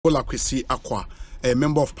Ola Kwesi Akwa, a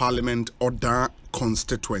member of parliament, Oda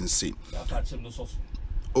constituency.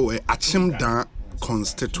 Oh, Achimda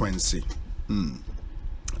constituency.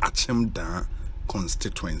 Achimda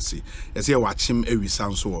constituency. Yes, you watch him every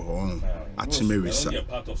sound so on. Achim every sound.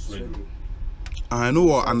 I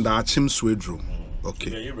know under Achim Swedru.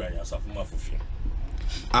 Okay.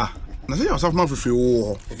 Ah, I say yourself, my free.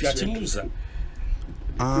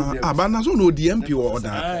 But now so no DMP or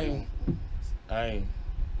that. Aye.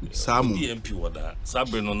 Some DMP or that.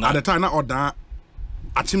 Sabrina at the time or that.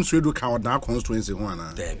 Achim Swedru ka or that constituency one.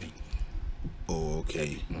 Debbie.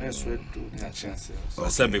 Okay. Yes, we do.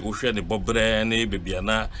 Sabe we share the Bobre ne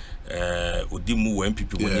Bibiana Odimu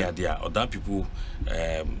MPP when they are other people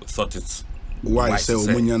thought it's why say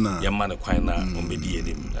Omunyana ya man kwan na omedie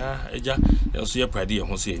dem eja so your pride ye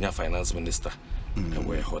ho say nya finance minister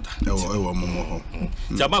we hoda ewo momo ho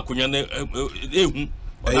jama kunya na ehu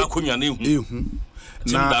oda kunya na ehu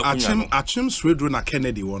na Achim Swedru na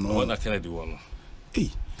Kennedy wono na Kennedy wono eh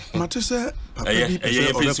Mate say papa bi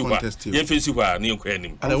person contest you face you na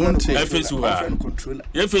nkwanim I want to face you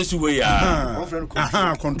you face you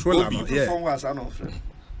ya controller yeah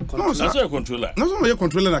no, that's your controller. No, so you're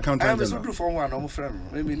controlling account. I'm a super phone one, no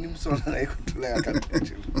friend. Maybe him so I control account.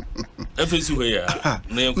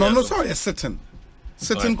 No, sorry,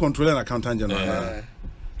 sitting controlling accountant general.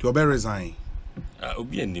 To be resign.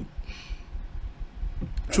 Obi enim.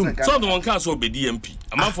 So the one can so be DMP.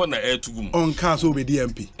 I'm not for the air to go. On can so be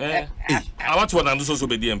DMP. I want one and so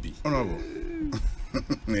be DMP. Honorable.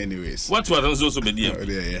 Anyways, what was also be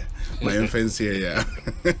DMP? Yeah. My influence here, yeah.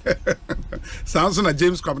 Sounds like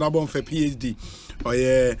James Kwabnabon for PhD or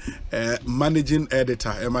managing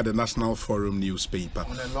editor Emma the National Forum newspaper.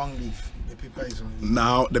 On a long leave. The paper is on leave.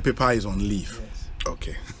 Now the paper is on leave. Yes.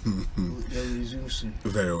 Okay.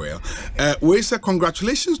 Very well. We say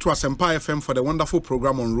congratulations to Asempa FM for the wonderful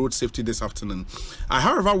program on road safety this afternoon. I,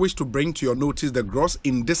 however, wish to bring to your notice the gross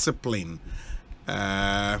indiscipline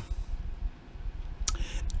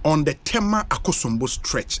on the Tema Akosombo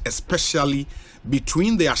stretch, especially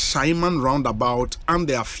between the Ashaiman roundabout and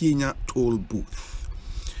the Afienya toll booth.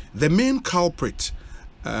 The main culprit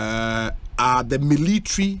are the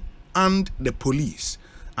military and the police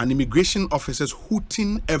and immigration officers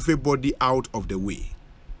hooting everybody out of the way.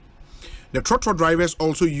 The trotro drivers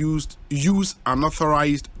also use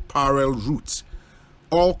unauthorized parallel routes,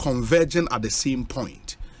 all converging at the same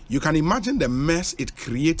point. You can imagine the mess it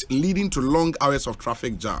creates, leading to long hours of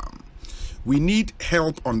traffic jam. We need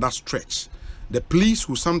help on that stretch. The police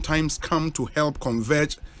who sometimes come to help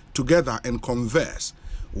converge together and converse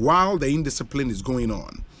while the indiscipline is going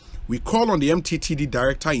on. We call on the MTTD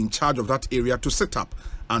director in charge of that area to sit up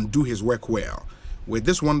and do his work well. With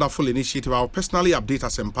this wonderful initiative, I'll personally update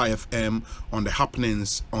Asempa FM on the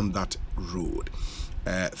happenings on that road.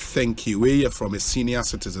 Thank you. We're from a senior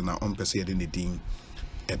citizen on Pesiyadinidin.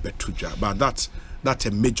 But that's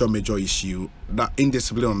a major issue. That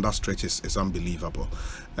indiscipline on that stretch is unbelievable.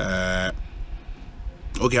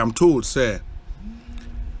 Okay, I'm told, sir.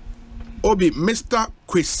 Obi, Mr.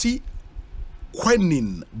 Kwesi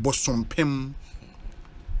Kwenin Bosompem,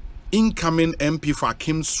 incoming MP for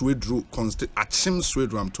Achim Swedru,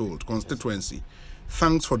 I'm told, constituency.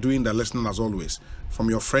 Thanks for doing the listening as always. From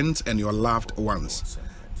your friends and your loved ones.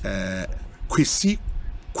 Kwesi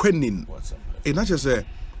Kwenin. And not just a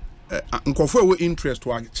interest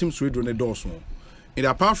to Achim Swedru ne dorsum. And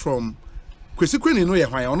apart from Kwesi Kwenin, no,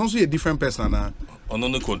 you're also a different person. On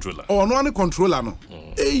the controller. Oh, no, the controller, no.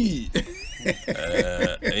 Hey.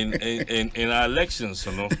 In our elections,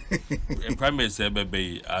 you know, in primary say,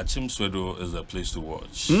 baby, Achim Swedru is a place to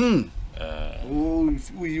watch. You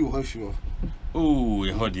have you. Oh,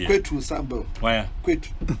 you heard it. Quit to Sambo. Why? Quit.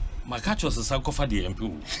 My catch was a Sankofa the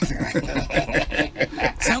MP.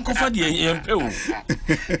 Sankofa the MP.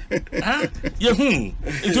 Huh? Yahoo!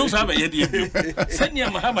 It was have a yet. Send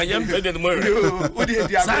him have a young lady and murder. Who did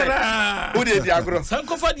the agro?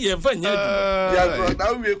 Sankofa the MP.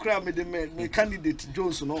 Now we cram with the man, candidate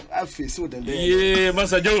Jones, no, I face so them. Yeah,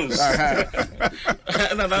 Master Jones.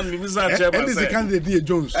 And I'm besides, and is the candidate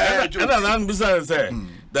Jones. And I'm besides,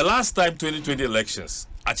 the last time 2020 elections.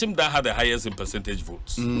 Achimda had the highest in percentage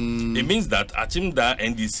votes. It means that Achimda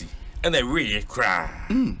NDC and a rare cry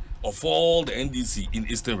of all the NDC in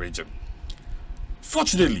Eastern region.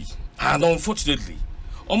 Fortunately and unfortunately,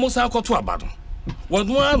 almost I got to Abadan. One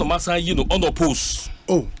massa, unopposed.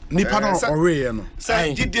 Oh, nipa no ɔre no.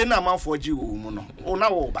 Say gidi na amanfo gi wo mu no. O na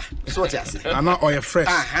wo ba. So what you say? Ana ɔyɛ fresh.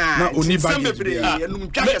 Na oni baggage.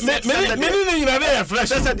 Enum twa kese. Me ni nyina dey fresh.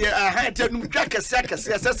 Say dey te enum twa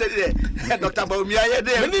kese say dey Dr. Baumi aye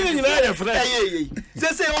dey. Me ni nyina dey fresh.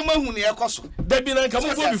 Say o ma hu ne ekoso. Da bi na nka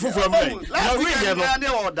mo fo bi fufu am dey. Nyori ye no.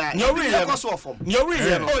 Nyori ye ekoso ofom. Nyori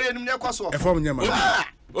ye no. Oh, enum ne ekoso ofom. Efom nyama.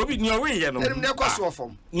 Obi nyori ye no. Enum ne ekoso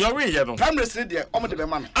ofom. Nyori ye no. Prime Minister dey omo de be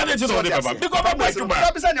ma no. Ade ti no de baba. Because baba atuba.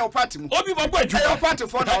 Baba say na party mu. Obi baba atuba. Your party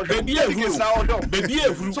for now. Baby ehuru. Baby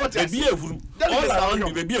ehuru. All around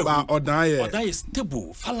you baby ehuru. Ba odan ye. Odan is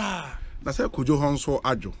stable. Fala. Na say kojo honso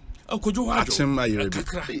adwo. Kojo adwo. Achim ayere.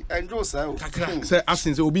 Enjo say. Say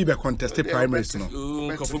asin say obi be contest primaries no.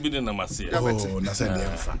 Kofo bi de na mase. Oh, na say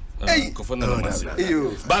dem fa. Kofo na mase.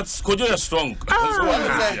 But kojo is strong.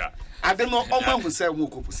 I don't know how who say wo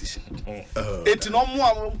position. Eti no mo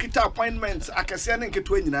am kita appointment akese na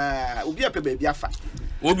nketo nyina obi ape ba bia fa.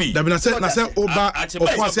 Obi. Da bi na say oba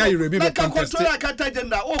ofase ayere bi be contest. Control account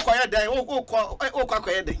general o koye den o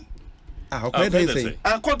koye den. Okay, then say.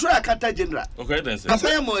 And control account general. Okay, then say. That's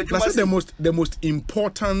the most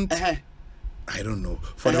important. I don't know.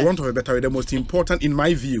 For the want of a better way, the most important, in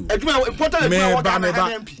my view,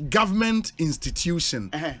 government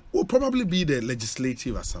institution will probably be the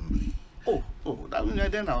Legislative Assembly. No,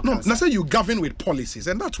 now say you govern with policies,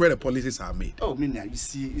 and that's where the policies are made. Oh, Minya, you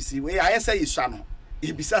see, where I say is Shano.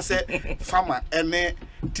 He besides say farmer, any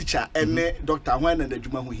teacher, any doctor, when and the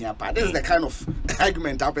Juma who here. This is the kind of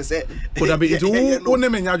argument I say. Could be it who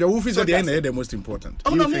is at the end the most important?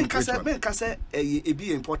 Oh no, men can say it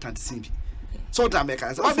be important to see. So that make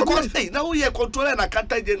us because hey, now we are controlling a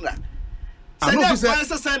country general. Say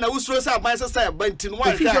na usro say abansa say bantin one.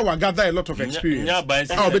 The future will gather a lot of experience.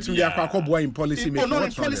 How between the akwakobo in policy making. No,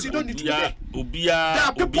 in policy don't need to be.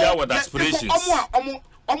 Obia with aspirations.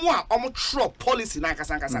 Omo throw policy na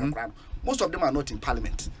kasa. Most of them are not in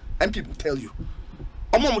parliament. And people tell you.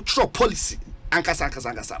 Omo throw policy and kasa.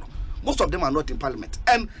 Most of them are not in parliament.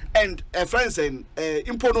 And friends and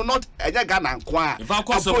impono not Ghana and Kwa. If I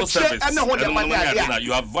call civil service,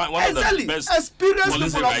 you have one of the best experienced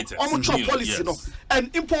people policy, no.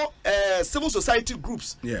 And civil society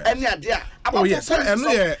groups. Yeah. Any idea? Oh yes, and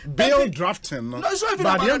bill drafting. No,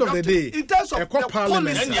 by the end of the day, in terms of the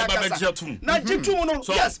parliament.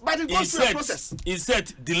 Yes, but it goes through a process. He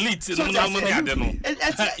said delete.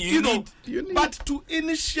 But to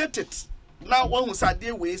initiate it. Now one who said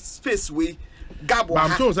there way space way gabo.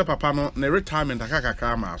 I'm told that Papa no the retirement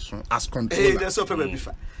as controller. Hey, there's so problem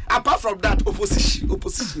before. Apart from that, opposition.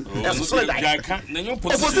 Opposition is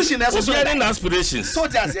also aspirations. So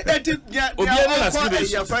that's it.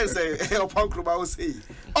 Your friends say upon Kruma will say.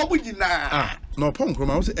 No upon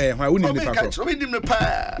Kruma will say why wouldn't you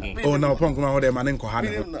oh no upon Kruma hold them and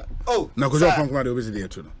Kohana. Oh now because upon Kruma they will be there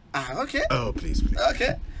too. Okay. Oh please.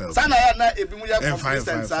 Okay. Sana na ebimuya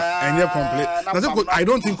complacent. And you're complacent. I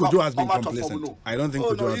don't think Kojo has been complacent. I don't think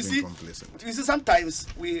Kojo has been complacent. You see, sometimes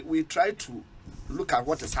we try to look at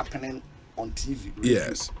what is happening on TV.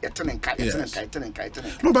 Yes. Yes.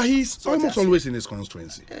 No, but he's almost always in his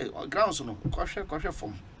constituency. Grounds no. Koshe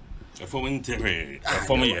from. For me, okay.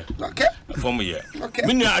 For me, okay.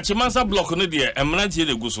 When you are Chimansa block no dear, and Manati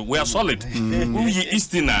de Guso, we are solid. Who ye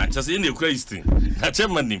Eastina, just in the Christian. A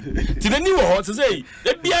chairman name. To the new horse to say,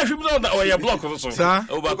 let me ask you that or your block also. Sir,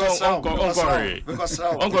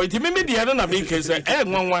 Uncle, it may be the other big case,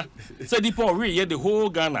 and one said the poor re the whole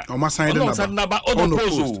Ghana. On my side, about on the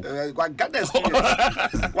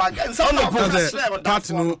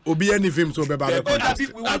Obi any film so about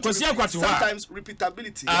sometimes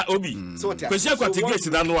repeatability. Obi. So when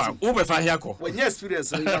you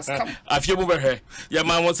experience you must come. I feel over your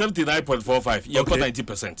man was 79.45. You're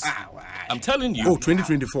 90%. I'm telling you. Oh,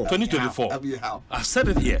 2024. 2024. I've said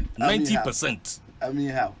it here. 90%. I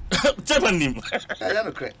mean how? Chairman him.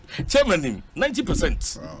 Chairman him.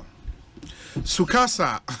 90%. Wow.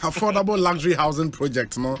 Sukasa affordable luxury housing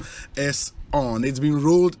project is on. It's been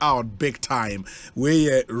rolled out big time.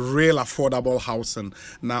 We're real affordable housing.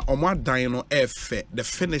 Now, Omar Dino F, the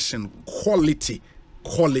finishing quality.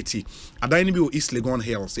 Adaini bi East Legon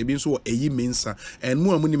Hills. It been so a mensa and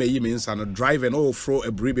more money may mensa and drive and all throw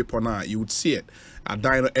a bribe pona. You would see it.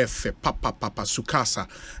 Adaino F, Papa Sukasa,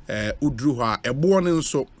 Udruha, a born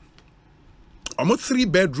so. almost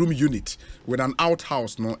 3-bedroom unit with an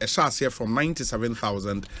outhouse, no, a shas here from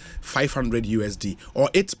 97,500 USD or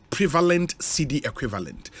its prevalent CD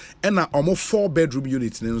equivalent. And almost 4-bedroom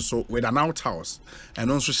unit so with an outhouse and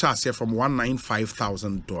also shas here from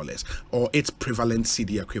 $195,000 or its prevalent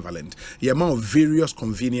CD equivalent. The amount of various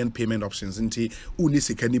convenient payment options into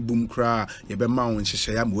unisikani boom kra, yebema on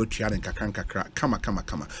shishaya muetia and kakra, kama.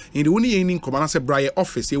 In the uni in Comanase Braille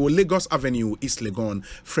office, you will Lagos Avenue, East Legon,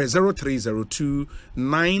 for 0302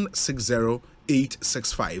 960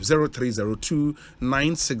 865 0302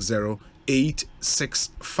 960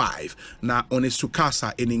 865. Now on a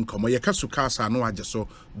sukasa in income, yeka sukasa no ajeso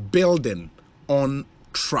building on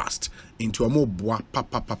trust into a more boa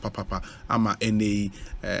papa ama any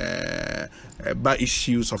ba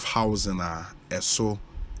issues of housing so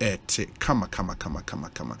kama ma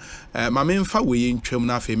memfa we ntwam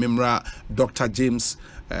na afi memra Dr. James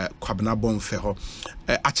Kwabena Bonfe ho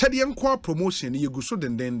achede nko promotion yeguso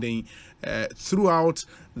den throughout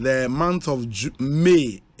the month of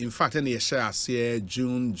May. In fact, any share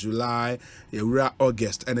June, July,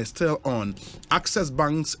 August, and it's still on. Access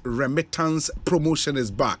Bank's remittance promotion is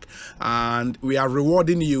back, and we are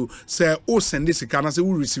rewarding you. Say, oh, send this account. Say,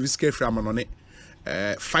 we receive this from on it.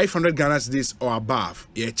 500 Ghana cedis or above,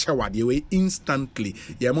 you instantly.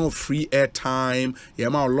 You have free airtime. You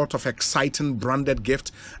have a lot of exciting branded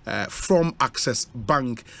gift from Access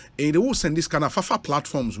Bank. And they will send this kind of Fafa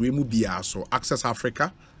platforms. We move here, so Access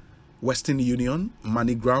Africa, Western Union,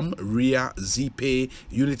 MoneyGram, RIA, ZPay,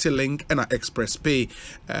 Unity Link, and Express Pay.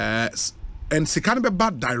 And it can be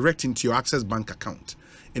bad direct into your Access Bank account.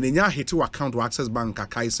 And then you hit to account with Access Bank.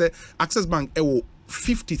 I say Access Bank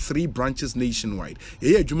 53 branches nationwide.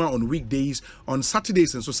 Yeah, Juma on weekdays, on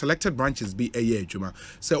Saturdays, and so selected branches be a year Juma.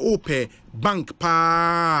 So pay bank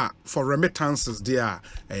pa for remittances there.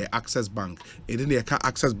 Access Bank. It didn't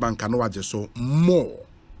Access Bank and no so more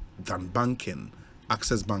than banking.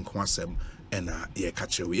 Access Bank wasem and ye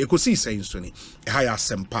catch we. Ekosiisen Sony. Higher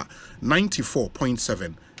Sempa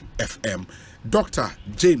 94.7 FM. Dr.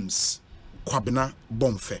 James Kwabena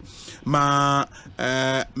Bonfe. Ma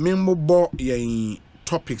membo ye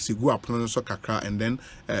topics you go up so kakra and then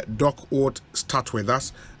Doc would start with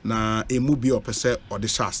us na emubi opese or the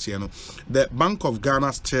shasti no. The Bank of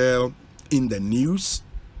Ghana still in the news.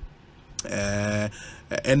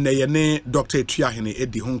 And yene Dr. Triahene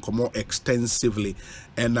edi hon komo extensively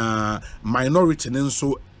and minority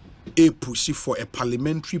nenso a pushy for a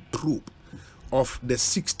parliamentary probe of the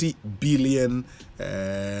 60 billion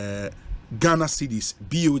Ghana cedis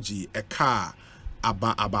BOG a car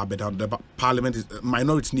about the parliament is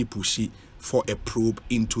minority ni pushy for a probe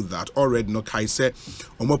into that. Already no kai say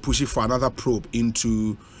omo pushy for another probe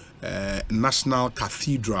into National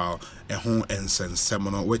Cathedral and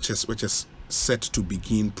Seminole, which is set to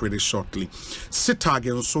begin pretty shortly. SITAG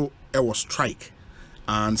and so was strike,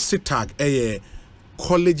 and SITAG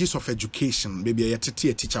colleges of education maybe a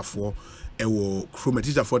teacher for a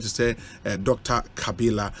teacher for to say Dr.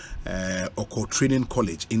 Kabila or training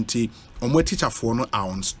college into teacher for no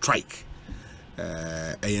on strike.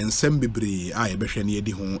 Ensembibri I behwani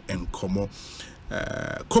edi ho enkomo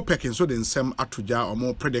Copec and so then some atuja or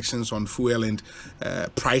more predictions on fuel and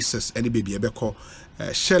prices any baby ebeko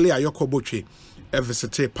Shelley Ayoko Boche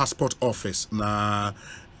visited passport office na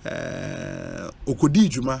okudi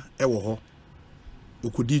juma ewo ho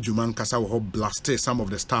okudi juma nkasa wo ho blast some of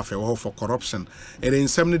the staff ewo ho for corruption and in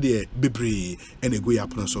some de bebre and ego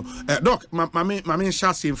yapon so doc mame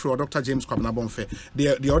shasi for Dr. James Kwabena Bonfe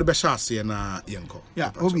the other be shasi na yenko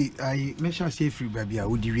yeah obi I me shasi free baby a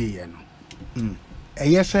wodi we ye no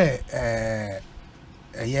yes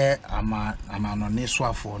ama no ne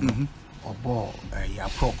swafo no obo ya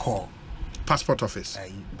pro call passport office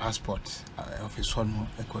passport office no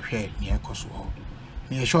ekohwe ne ekoso ho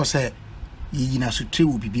me sure say yina so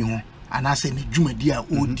trewu bibi ho anase ne dwumadi a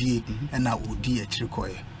odie na odie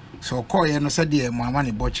akirikoye so koye no se de mo ama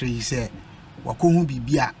ne bochire yi se wakohu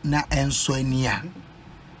bibi a na enso ani a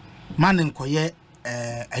man nkoye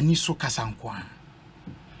ani so kasanko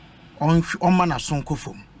on mana sonko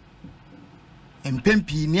fom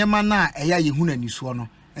empempi niema na eya yehuna nisuo no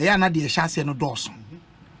eya na de ehase no doso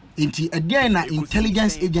enti again na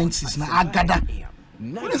intelligence agencies na agada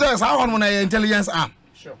what is that how one intelligence arm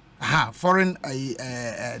sure foreign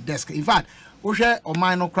desk in fact wo hwe o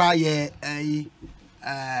man no kra ye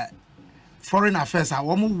foreign affairs a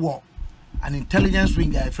wo mo an intelligence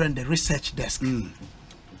wing friend the research desk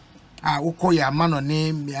wo koya mano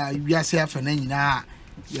ne wiase afana nyina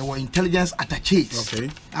ye were intelligence attaches okay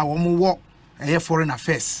woman work foreign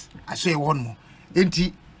affairs I say one more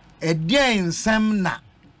enti ensem na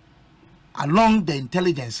along the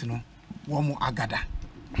intelligence no womu agada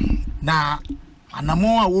na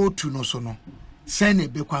anamo a wotu no so no sene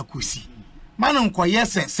bekwa kosi manu nkoye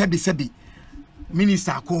sebi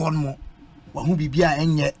minister ko won mo wa hu bibia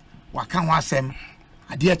enye waka ho asem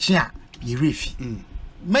ade achi a ye refi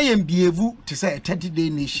mayem bievu to say a 30-day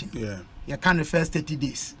nation you can the first 30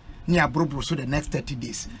 days ni abrobro so the next 30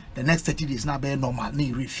 days na be normal na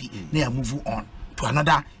refi na move on to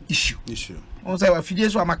another issue on say wa fidie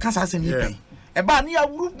so amakasa asem yi pen e ba na ya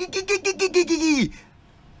wuru gigi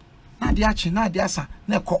na de achi na de asa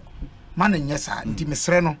na ekọ ma na nyesa nti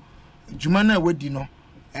mesre no djuma na wadi no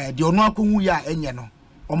de ono akohu ya enye no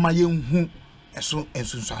o ma ye hu eso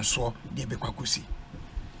ensunsanso de be kwakosi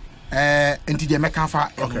nti de meka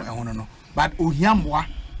fa ehono no but ohiamwa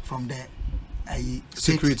from the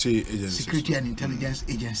security agencies, security and intelligence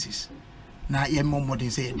agencies na ye modern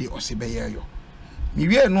say de osebeye yo mi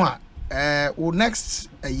wie no a o next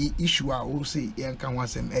issue a o say ye nka ho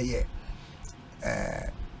asem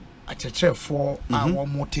achechefo a wo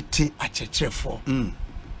mo tete achechefo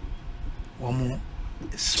wo mo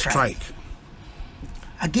strike.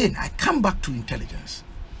 Again, I come back to intelligence.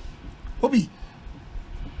 Obi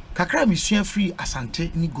kakra mission free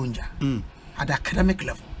asante ni gonja at the academic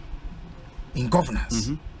level in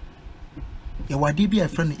governance. Ya wadi bi a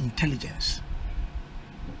friend intelligence.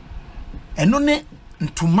 Eno ne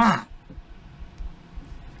ntuma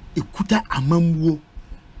ekuta amamwo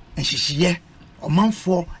enhihye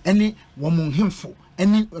omanfo ene womun hemfo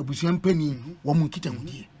ene abusuampani womun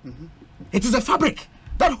kitamudie. It is a fabric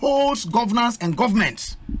that holds governance and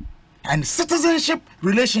government and citizenship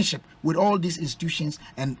relationship with all these institutions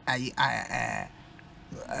and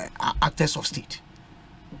actors of state.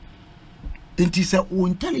 It is a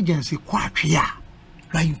intelligence you are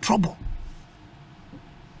in trouble.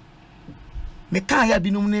 The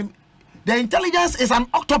intelligence is an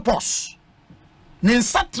octopus. Even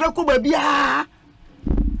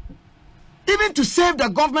to save the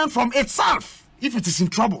government from itself if it is in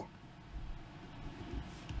trouble.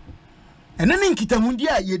 And then in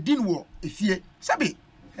Kitamundia, ye didn't wo if ye sabi,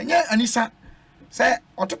 and ye anisa say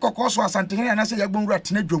otoko koso asantehene and I say yagbon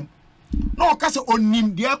ratina drum. No kase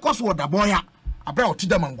onim de koso da boya abra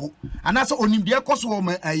otida mango and I say onim de koso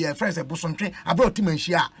my friends e bosontwe abra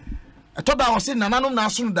otimanhia etoda wo se nananom na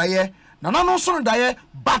aso da ye nananom so da ye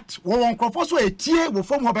but wo won krofo so etie wo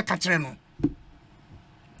fom ho be ka kire no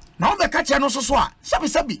na wo be ka kire no so a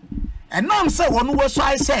sabi and now say wonu wo so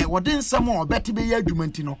I say wo den nsem o beti be ye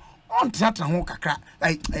adwumanti no on theatre ho kakra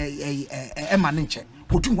like ema ne nche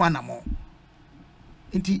potu ho anamo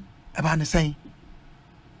nti eba ne say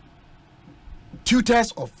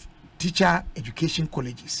tutors of teacher education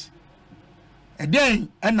colleges then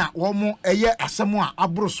na womo eye asemo a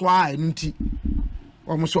abroso a nti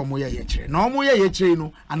womo so womo ye kire na womo ye kire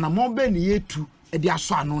no anamo be ne yetu e de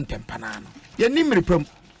aso ano ntempana no ye ni mrepam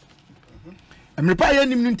mrepa ye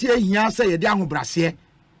nim nti ehia se ye de ahobrase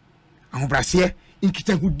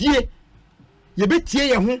nkitahudie ye betie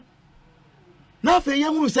ye ho na afa ye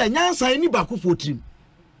hunu se nyansa ni ba kofo trim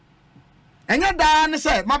enya da ne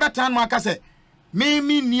se mabetan no aka se me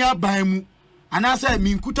ni aban mu ana se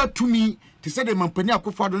mi nkuta tumi te se de mampani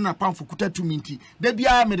akofo do na pamfo kuta tumi nti da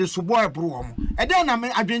bia me de sobo ebro wo mo e de na me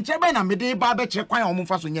adwenche be na me de ba be kire kwan wo mo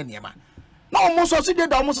fa so nya niema na wo mo so se de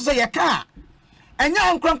da wo mo so se ye ka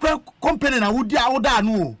enya nkwankwan company na wudi a woda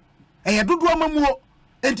no e ye dodo amamuo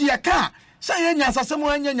enti ye ka say enya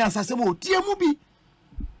nyasasemo tie mu bi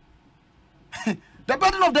the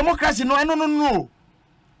burden of democracy no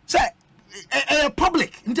say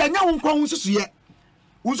public nti anya won kwa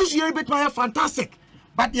unsusuye betwa fantastic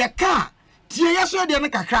but ye ka tie yeso de ne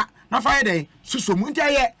kakra na fa ye susom nti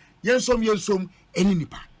aye yensom eni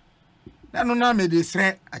nipa na no na me de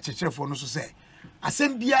sre achecherefo no so say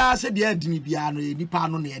asem bia se de adini bia no nipa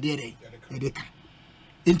no na ye de ka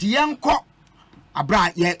nti yenko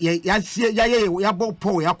abra ya bo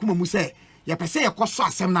po ya kuma mu se ya pese ya koso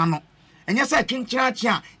asem na no enye se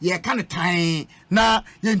twenkyerachia ye ka ne tan na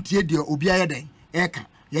ye ntie de obia ye den eka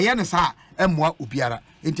ye ne sa emmoa obiara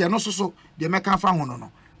ntie no so de meka fa ho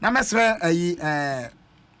no na mesre ayi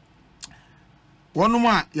wonum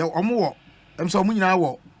a ye omo emso omo nyina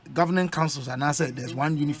wo governing councils and I said there's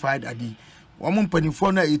one unified adi womo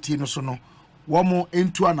mpanifo na eti no so no womo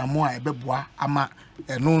entu anamo a ebeboa ama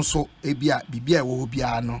eno nso ebia bibia e wo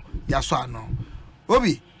bia no yaso ano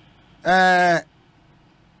obi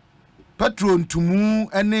patron tumu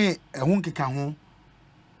ene ehun keka ho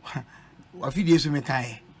afidie so me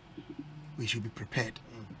kai we should be prepared.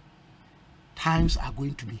 Times are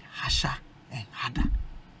going to be harsher and harder.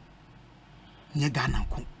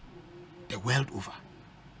 The world over.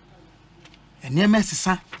 And near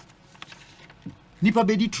Messisa, Nipa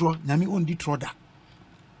bedi tro, nyame ondi tro da.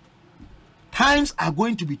 Times are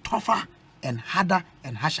going to be tougher and harder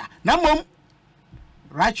and harsher. Now,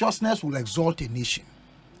 righteousness will exalt a nation,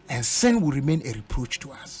 and sin will remain a reproach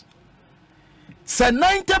to us. So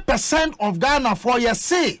 90% of Ghana for ye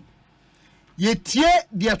say, ye tie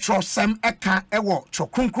the trosem eka ewo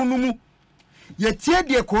chokunkunumu, ye tie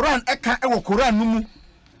the Quran eka ewo Quran numu,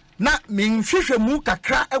 na minhwehwe mu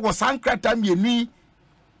kakra ewo sankrata mieni,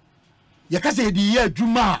 ye kase di ye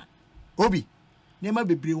adwuma obi. Nema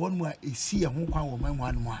bebre won mu a esi ye ho kwan wo man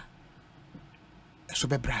wan mu a eso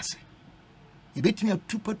be brase ye betimi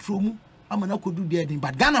atu patro mu amana kodu de den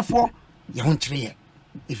but Ghana for ye ho nkire ye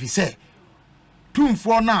if you say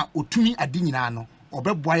tumfo na otumi ade nyina no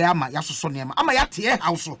obeboa ya ama yasoso nema ama ya te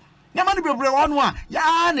house nema no bebre won a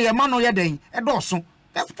ya na ye ma no ye den edoso.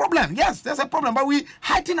 That's a problem. Yes, there's a problem, but we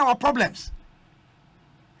hiding our problems.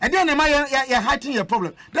 And then you're hiding your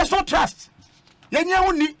problem. There's no trust.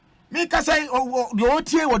 Me ka say the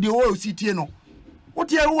OTA or the OCTA no.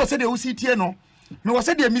 OTA who say the OCTA no. Me was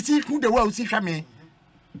say the missy who the world see me.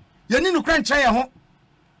 You need to cry try ho.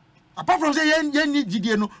 Apart from say you need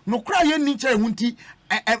GD no cry you need try hunti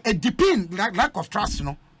a depend lack of trust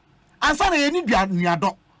no. Answer na you need your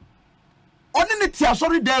dog. Only the tia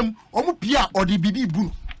sorry them omu pia or the bibi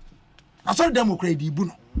bunu. I sorry them cry di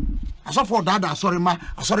bunu. I saw for dada sorry ma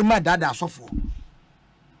dada so for.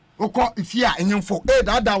 Oko ifia enyemfo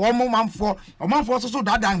dada wo manfo o manfo so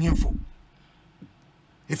dada enyemfo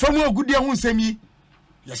efemu agudie hu nsemi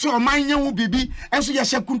ye se o man nyewu bibi enso ye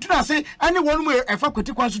hyakuntu na se ane wonu mu efa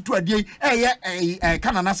kweti kwan so tu adie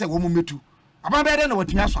kana na se wo mu metu ababa de na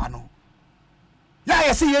watumi aso ano ya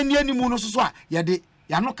ye se ye ni animu no so a ye de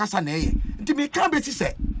ya no kasa na ye nti me kan beti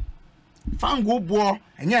se fango bo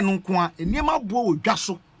enye no nko a eniema bo odwa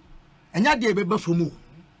so enya de beba fomu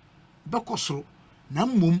bekosoro na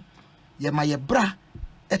mmom ye ma ye bra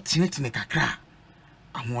etinetine kakra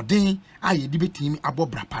ahoden aye di betimi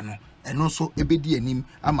abobra pa no eno so ebedi anim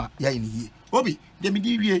ama ya ni yie obi de me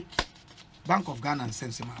di wie Bank of Ghana and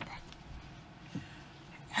sense ma ba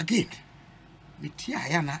again metia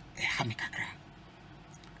ya na ha me kakra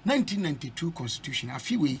 1992 constitution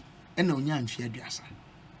afiwe ena onya amfi aduasa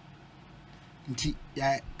nti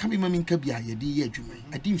ya kame mami nka bia ye di ye adwuma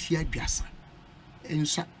adi mfi aduasa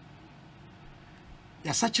ensa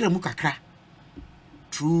ya sachira mu kakra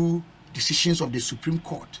through decisions of the Supreme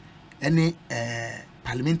Court any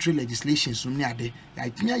parliamentary legislations no ade ya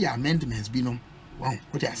itimia ya amendments bi no wow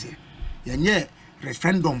what I say ya nye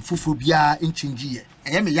referendum fufu bia inchinji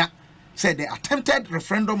ye me ya said the attempted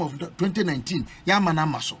referendum of 2019 ya mana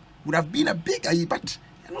maso would have been a big but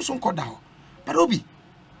no so called down but obi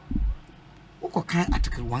uko kan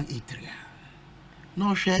article 183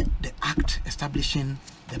 no share the act establishing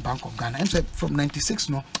the Bank of Ghana. And so from 96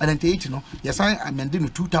 no, 98 no, yes I amended in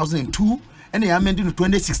 2002 and I amended in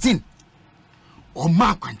 2016. O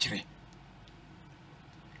ma kwanchire.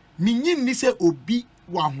 Minyin ni se obi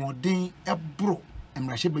wa hoden ebro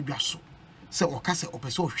emrahye badwaso. Se okase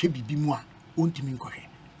opese ohwe bibi mu a ontimi nkohwe.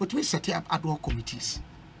 Otimi set up ad hoc committees.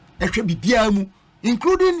 Ehwe bibia mu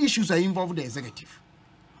including issues that involve the executive.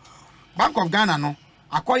 Bank of Ghana no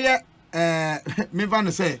akoye me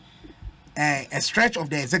van say a stretch of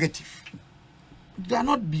the executive. They are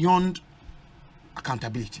not beyond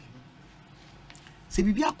accountability. Se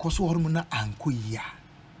bibia koso hormona anko ya.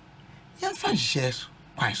 Yan fan shares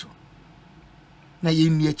kwai so. Na ye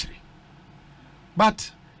ni akire.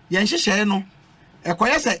 But yan hyehyɛ no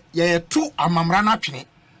ekoye se ye to amamra na twene.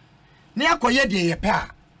 Na yakoye de ye pe a.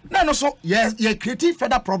 Na no so ye create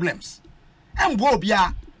further problems. Embo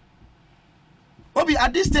obia. Obi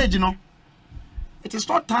at this stage no it is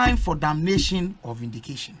not time for damnation or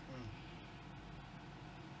vindication.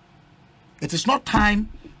 It is not time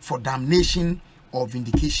for damnation or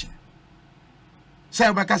vindication. Say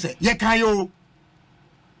Obaka say, ye can yo.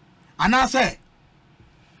 And I say,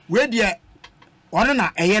 where dear one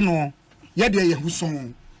na no, ye dear ye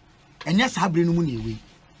huson. And yes, habri no money away.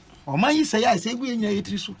 Or my say, I say, we in your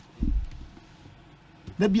etrisu.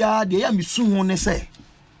 Nebia de ya mi soon one say.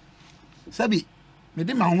 Sabi. Me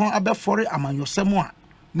de ma ho abefore amanyosem a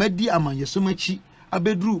madi amanyosem achi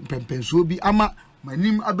abedru pempenso bi ama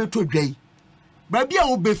manim abeto dwai ba bia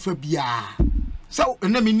wo befa bia so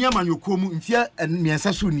na me ni amanyoko mu mfia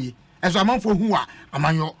miensa so nie eso amanfo hu a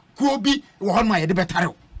amanyoko bi wo ho no ye de betare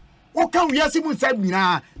wo kan wiase mu nsa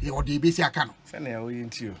nyina ye wo de besi aka no se na wo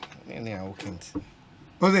yinti o ne a wo kent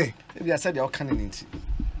oze bia said you can ninti.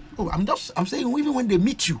 Oh, I'm saying even when they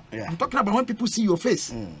meet you, I'm talking about when people see your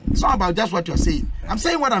face. It's not about just what you're saying. I'm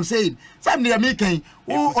saying what I'm saying. Some they are making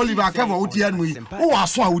Oliver Kevo Utianui,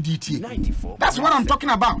 Aswa Uditi. That's what I'm talking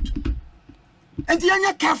about. And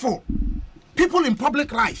you're careful. People in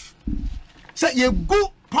public life. Say you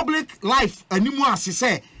go public life anymore as you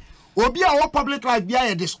say. Obi our public life be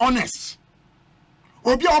a dishonest.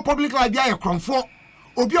 Obi our public life be a comfort.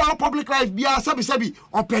 Obi our public life be a sabi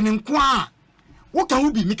opening kwa. What can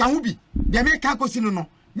we be? Me can we be? They make can't no.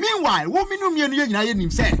 Meanwhile, what minimum you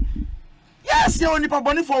say? Yes, you only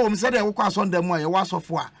paboni for him said I will on them where you was of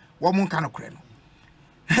war. One can of cradle.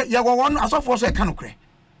 You were one as of was a canocre.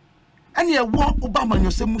 And you want Obama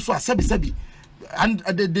you say Musa Sebi. And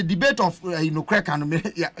the debate of crack and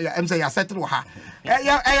I'm saying I settled her.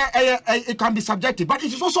 It can be subjective, but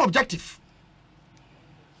it is also objective.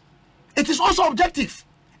 It is also objective.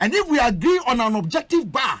 And if we agree on an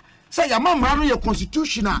objective bar, say your mom ran your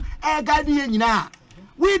constitutional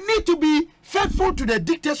we need to be faithful to the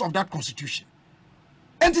dictates of that constitution.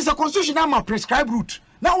 And it's a constitution that a prescribed route.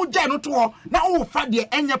 Now we now find the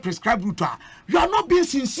any prescribed route. You are not being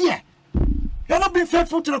sincere. You are not being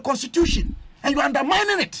faithful to the constitution. And you are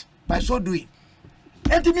undermining it by so doing.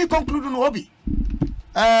 And to me conclude on Obi.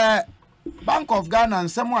 Bank of Ghana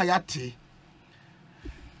and Samoa Yati.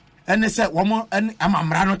 And they said woman and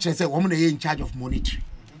Amamrano said woman in charge of monetary.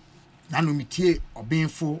 Nanomitie or being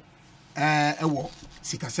full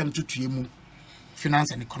Sikasem to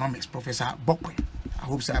Finance and Economics, Professor Bokwe. I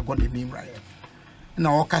hope so I got the name right.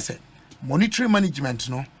 Now, said monetary management,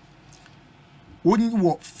 no. Wouldn't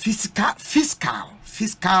work fiscal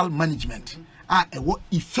management what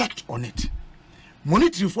effect on it.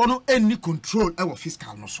 Monetary for no any control our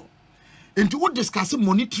fiscal no so. And to what discussing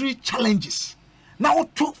monetary challenges. Now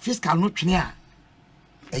to fiscal no tnia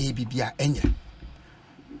ABBA enya.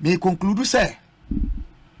 May conclude say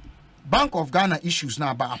Bank of Ghana issues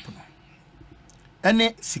na ba apono.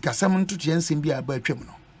 Ene sikasem to tiensim bia ba atwam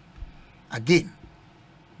no. Again,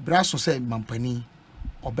 braso say mampani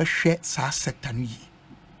obehwe sa sector no yi.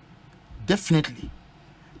 Definitely.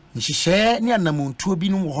 Nhihye ne anamontuo bi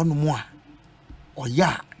no wo no mu a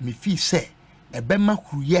oya me fi say ebema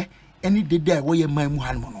huye eni dede a wo ye man mu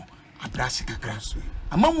hanmo no abrase kakra.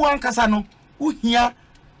 Amamu ankasa no uhia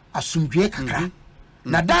asumdwe kakra.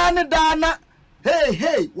 Na dana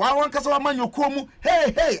hey, one Casaman your komu,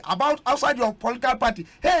 hey, about outside your political party,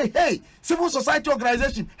 hey, civil society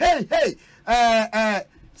organization, hey,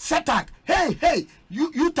 SETAC, hey,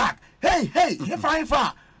 UTAC, hey,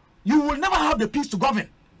 far. You will never have the peace to govern.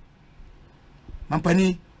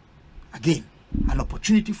 Mampani, again, an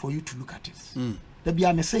opportunity for you to look at it. The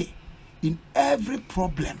BMA say, in every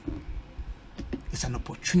problem, it's an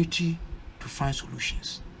opportunity to find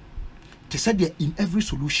solutions. They said that in every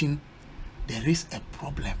solution, there is a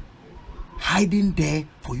problem hiding there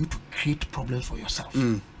for you to create problems for yourself.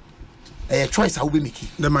 A choice I will be making.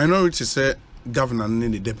 The minority say governor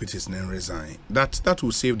and the deputies then resign. That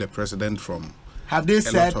will save the president from. Have they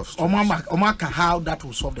said Omaka how that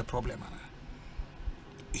will solve the problem?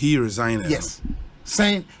 He resigned. Yes,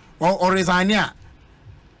 saying or resign here.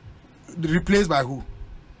 Replaced by who?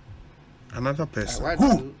 Another person.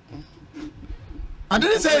 Who? I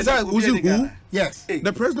didn't say who? Yes.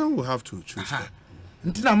 The president will have to choose that.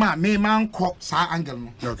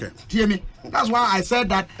 Okay. Hear me? That's why I said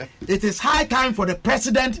that it is high time for the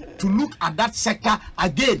president to look at that sector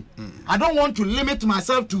again. I don't want to limit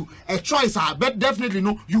myself to a choice, but definitely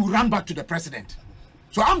no, you run back to the president.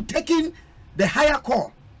 So I'm taking the higher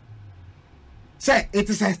call. Say, it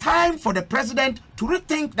is a time for the president to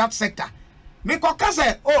rethink that sector. Make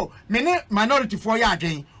say, oh, minority for ya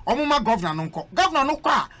again. Omuma governor no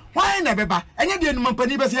kwa why na beba enye de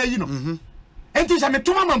mampani be say you know enti sa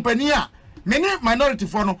metuma mampani a many minority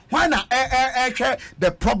for no why na share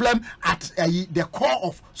the problem at the core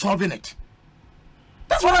of solving it.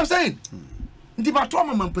 That's what I'm saying. Ndi ba to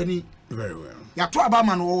mampani very well ya to aba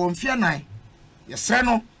man wo mfia nan ye sre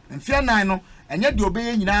no mfia nan no enye de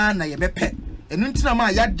obeye nyina na ye bepe enu ntina ma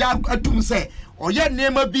ya ja atum say oye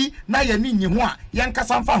nema bi na ye ni nyi ho a ye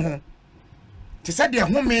nkasa mfa ho. They said the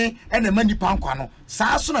home and the money pound kwano.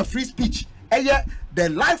 Saasuna free speech. The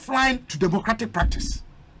lifeline to democratic practice.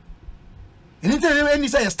 And any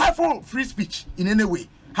say stifle free speech in any way.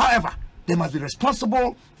 However, there must be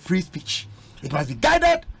responsible free speech. It must be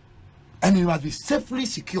guided and it must be safely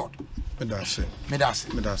secured. That's it.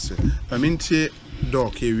 That's it. I mean,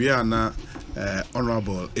 Doc, we are now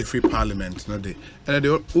honorable every parliament. No, the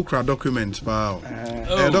Ukra document. Wow.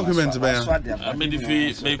 Documents. I mean, if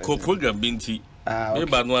we make a program, binti.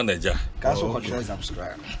 Maybe no naja. Council control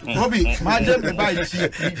subscribe. Bobby, madam, buy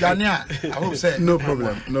Ghana. I hope say no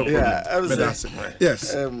problem.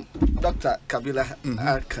 Yes. Dr. Kabila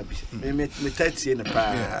Kabi. Me 30 in the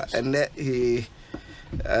past, and he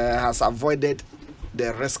has avoided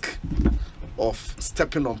the risk of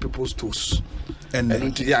stepping on people's toes. And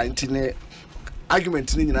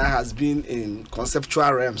argument has been in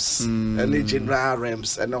conceptual realms and general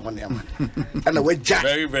realms and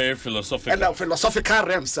very, very philosophical. And philosophical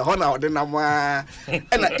realms.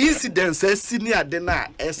 And incidents senior dinner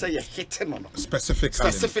as a hitting on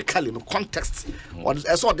specifically no context. Or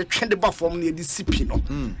as all the trend about from the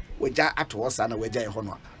discipline. We just at us and we just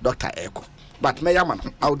honor Dr. Eko. But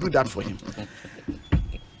Mayaman, I'll do that for him.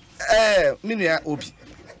 Minia Obi.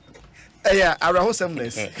 Yeah, I will some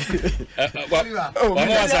less. Come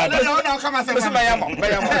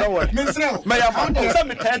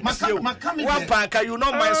one pack, you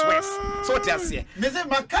know my Swiss. So that's it.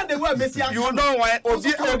 You know why? Obi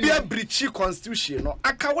a breachy constitution.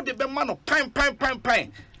 I can't the man of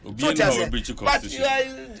pine. So but you are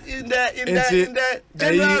in the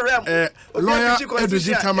general realm. Lawyer Edwin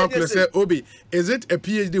Tamakle said, Obi, is it a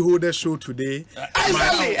PhD holder show today?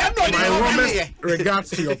 My warmest regards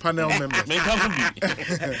to your panel members.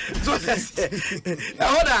 So that's it. Now,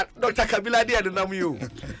 hold on, Dr. Kabila, dear, the name you.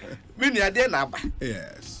 We are there now.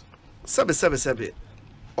 Yes. Sabe.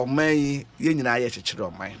 Or may you and I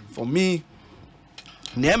children mine. For me,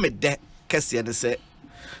 near me, de Cassia, they say,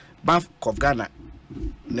 Bank of Ghana.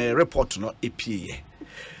 Na report no epie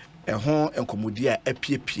ehon enkomodia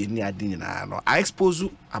epie ni ade nyina no I expose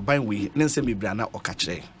aban we nense mebra na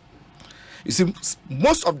okakire. You see,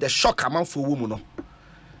 most of the shock among for women no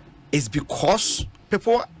is because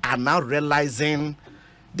people are now realizing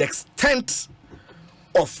the extent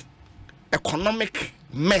of economic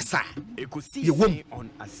mess on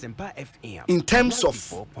Asempa FM in terms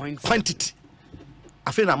of quantity.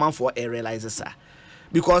 I feel amount for a realizes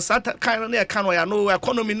because that kind of no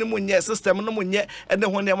economy no munye system no munye and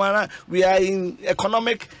then we are in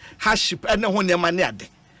economic hardship and then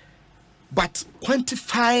but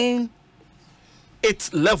quantifying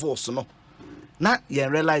its levels no not you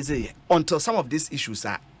realize it until some of these issues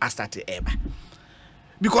are started ever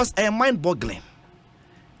because I am mind boggling.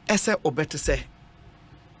 As I better say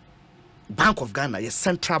Bank of Ghana is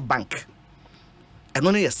central bank and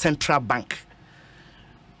only a central bank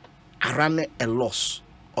I ran a loss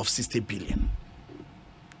of 60 billion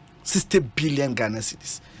Ghana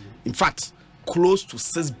cedis. In fact, close to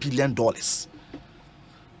 $6 billion. Close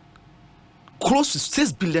to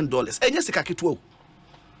 $6 billion. And yes,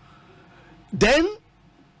 then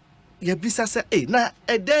Yabisa said, hey, now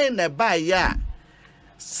a day in a buy ya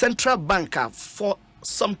central banker for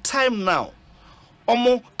some time now.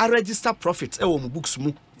 Omo a register profits books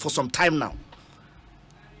for some time now.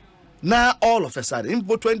 Now all of a sudden, in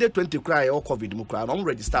 2020 cry or COVID cry,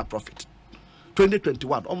 register profit.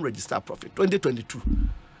 2021, register profit. 2022,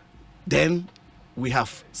 then we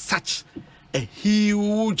have such a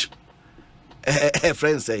huge,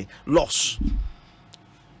 friends say, loss.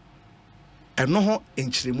 And no in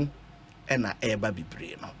Chirimu and a eba be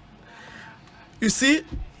brain. You see,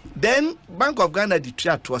 then Bank of Ghana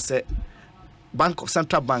declared to us a Bank of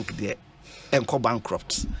Central Bank there and go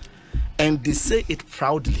bankrupt, and they say it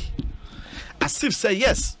proudly. As if say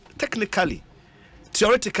yes, technically,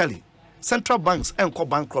 theoretically, central banks and go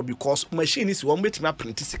bankrupt because machine is one way to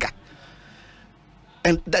print.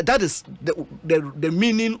 And that is the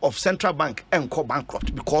meaning of central bank and go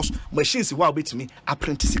bankrupt because machines will be to me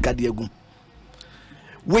apprentice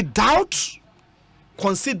without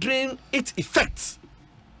considering its effects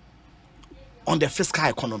on the fiscal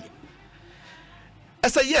economy. I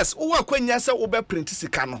say yes, who are when you say over prentice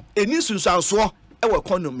cano, any so our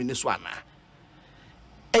economy is one.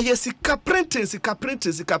 Yes, sika printing,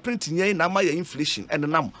 yeah, na my inflation and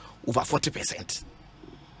now over 40%.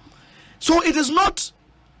 So it is not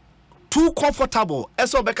too comfortable.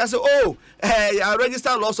 As so because oh, I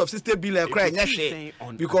register loss of 60 billion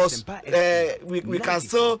because we can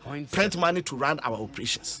still print money to run our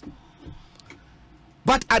operations.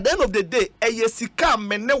 But at the end of the day, sika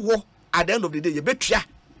menewo at the end of the day, you betcha.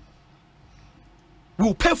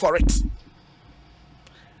 We'll pay for it.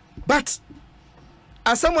 But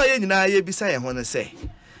as someone in Yebisa, I want to say,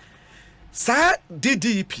 Sir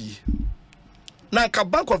DDP, Nanka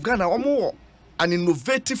Bank of Ghana, more an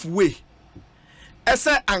innovative way.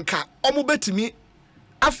 Esa Anka, Omubetimi,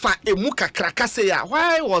 Afa Emuka Krakaseya.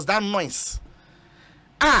 Why was that noise?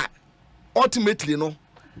 Ultimately, no,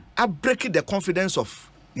 I break the confidence of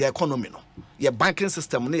your economy, no, your banking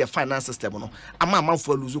system, no, your finance system, no. I'm a man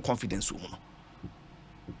for lose confidence, no.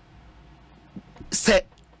 Say,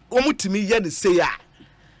 Omutimi yen say ya.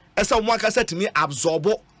 As someone can say to me, absorb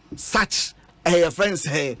such friends,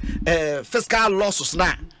 fiscal losses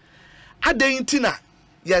now. At the intina,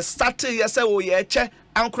 yes, started, yes, oh, yeah,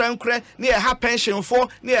 ankra ne e ha pension for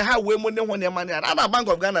ne e ha we mu ne ho ne ma ne na Bank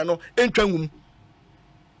of Ghana no entwa nwum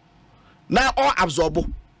na all absorb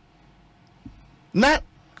na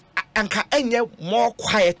anka enye more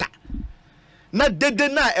quieter na dede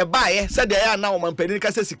na ebaye said ya na omampani ka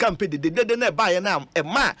se sika mpe dede na ebaye na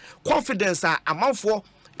ema confidence a amanfo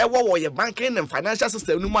ewo ye banking and financial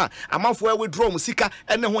system no ma amanfo e withdraw mu sika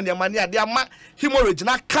ene ho ne ma ne ade ama hemorrhage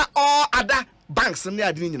na ka all other banks ne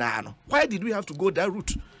ade nyina no. Why did we have to go that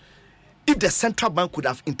route if the central bank could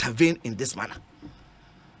have intervened in this manner?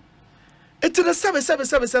 It's the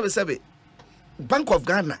 7 Bank of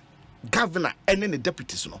Ghana governor and then the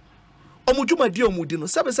deputies no omujuma di omudi no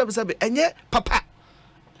 7 enye papa,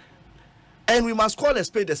 and we must call a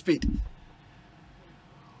spade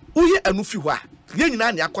uye anufi ho a ye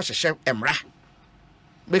nyina ne akohehye emra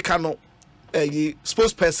meka no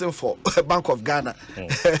spokesperson for Bank of Ghana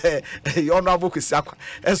you honorable Kwesiakwa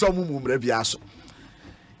enso mumumra bia so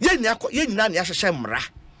ye nyina ne ahehye emra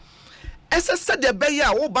ese said the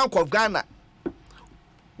beya wo Bank of Ghana,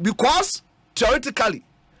 because theoretically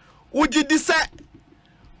would decide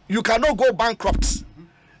you cannot go bankrupt,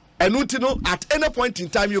 and at any point in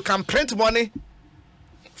time you can print money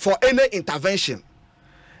for any intervention.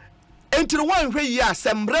 Until one way ya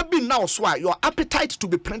semrebi now swa your appetite to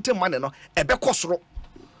be printing money no ebe kosro,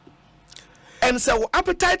 and so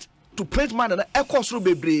appetite to print money no e kosro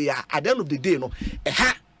bebre ya at the end of the day no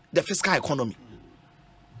the fiscal economy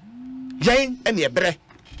yen ene ebre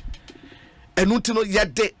enutino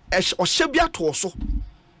yede ohebia to so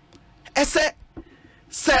ese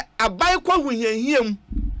se abai kwa hunyanhiam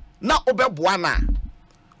na obeboa na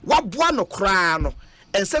waboa no kra no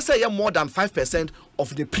ense se ye more than 5%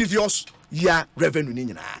 of the previous year revenue ni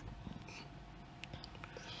nyina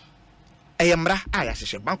eyemra aya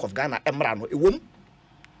hye Bank of Ghana emra no ewom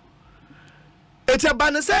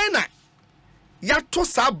etiaba ne say na ya to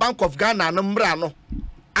sa Bank of Ghana no mra no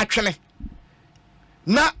atwene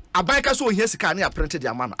na abaika so ohia sika ne printed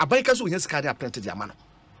dia mano abaika so ohia sika ne printed dia mano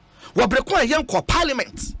wobreko ayen ko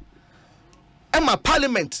parliament ema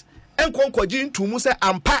parliament enko nkoji ntumu se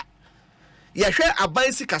ampa ye hwe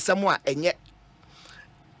aban sika sem a enye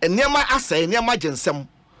enema asa enema gensem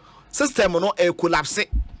system no e collapse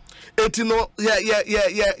eti no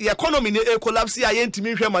ye economy ni e collapse ya ye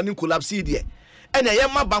ntimi hwe mani collapse die ene ye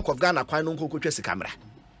ma Bank of Ghana kwan no nkokotwe sika mra.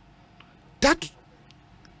 That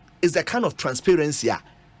is the kind of transparency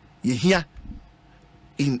you hear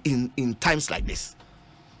in times like this.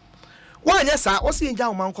 Why yes sir, o si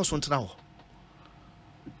nja man koso ntena ho.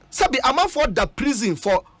 Sabi am for the prison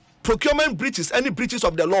for procurement breaches, any breaches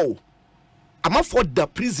of the law. Am for the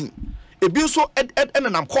prison. E bi so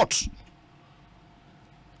enam court.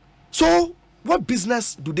 So what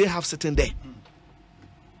business do they have sitting there?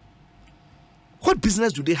 What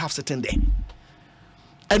business do they have sitting there?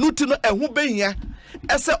 Enutino ehu be hia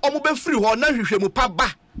ese omo be free ho na hwehwemu pa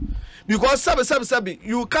ba, because sabi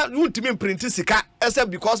you won't me print sika ese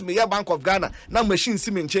because me Bank of Ghana na machine si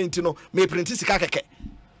me change no me print sika keke.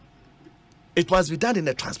 It must be done in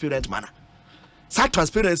a transparent manner. Sa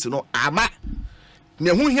transparency no ama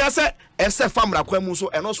ne hu hia se ese famra kwamu so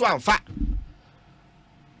eno so amfa.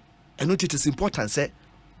 Enut it is important say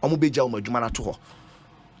omo be ja omo adwuma na to ho.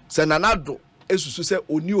 Se nanado esusu say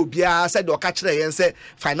oni obia said the catch yen say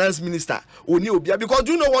finance minister oni obia, because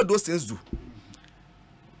do you know what those things do?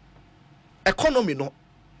 Economy no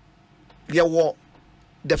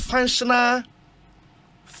the functional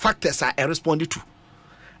factors are responded to,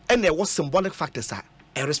 and there was symbolic factors are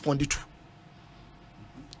responded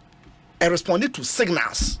to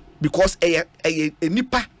signals, because a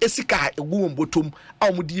nipa esika ewu mbotom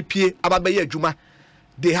awmudi pie ababaye adwuma.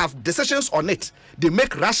 They have decisions on it. They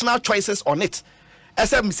make rational choices on it.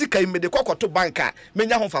 As a misika me de kokoto banka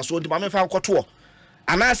menya ho faso di ma me fa koto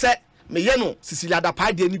ana se me ye no sisilia da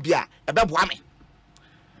pa de ni bia ebeboa me.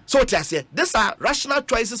 So these are rational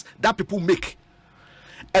choices that people make,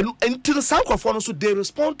 and until the sound of so they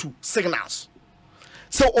respond to signals.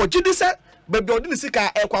 So ojidi se bebe odi ni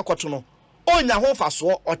sika e kwakoto no onya ho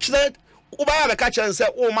faso o kire ubaya be ka kire se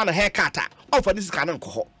o ma na haircut o fa ni sika na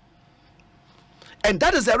nko. And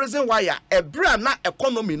that is the reason why a brand na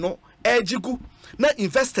economy no ejigu na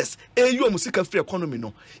investors eyu omusika free economy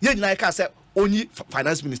no ye nyina ka say only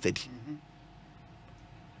finance minister di.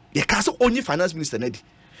 Ye ka say only finance minister na di,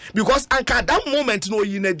 because anka that moment no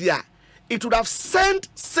yi na di a, it would have sent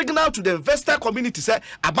signal to the investor community say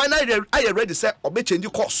abana are ready say obe change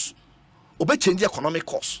course, obe change economic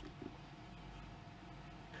course.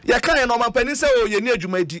 Ye kan no man pani say o ye ni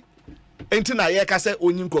adwuma di enti na ye ka say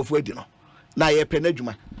onyi nkofo adi no na ye pene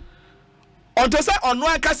adwuma. Onto say ono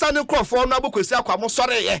akasa ne krofo no abokwesi akwa mo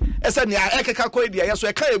sore ye ese ne ekeka ko edi ye so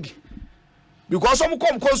e kan bi because some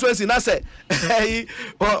come constituency na say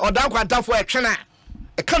odan kwantafo e twena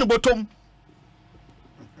e kan bottom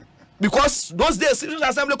because those days citizen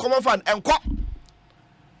assembly common fund enko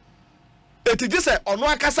etiji say ono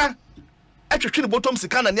akasa etwetwe ne bottom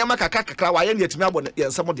sika na niam kakra wa ye ne atimi abo ye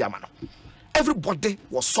nsemo de ama no. Everybody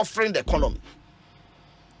was suffering the economy.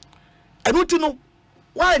 And what you know,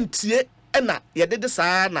 one tie na ye did this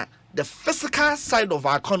na the physical side of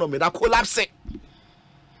our economy that collapse.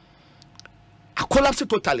 A collapse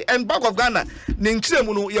totally. And Bank of Ghana,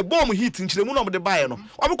 ninchiremu no ye bomb heat ninchiremu no de buy no.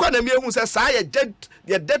 Omo kwa na me hu say sa ye debt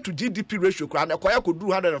to GDP ratio kra na koya ko do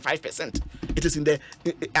 105%. It is in the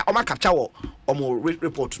Oma capture omo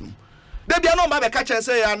report no. They be no be catch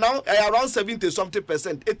say now around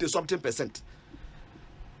 70-something%, 80-something%.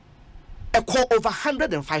 Over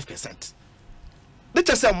 105%. They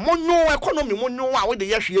just say monyo economy monyo a we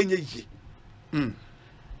dey hwe ye. And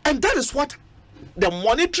that is what the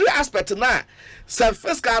monetary aspect na say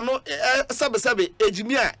fiscal no sebe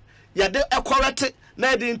ejimi a ye dey correct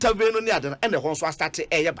na dey intervene no ni ade and the ho so start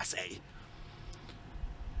basai.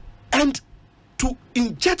 And to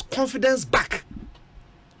inject confidence back,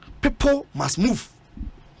 people must move.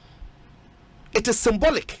 It is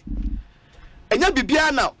symbolic. Enya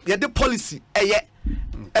bibia now ye the policy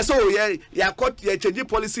so ye court ye change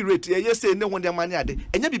policy rate ye say ne won the money ade.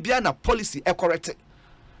 Enya bibia na policy e correct.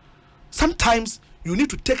 Sometimes you need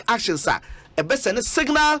to take action, sir. A best send a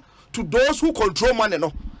signal to those who control money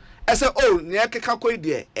no. I say oh ne keka ko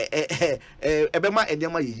de ebema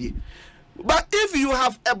enyama ye. But if you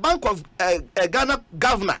have a bank of a Ghana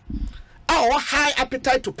governor our high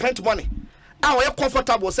appetite to print money, our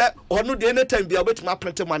comfortable say or no the anytime be able to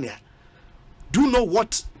print money, do you know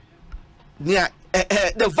what the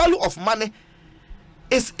value of money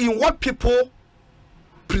is in what people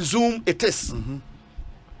presume it is.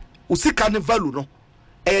 Usika ne value no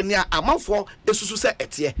enya amanfo esusu say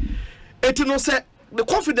etie eti no say the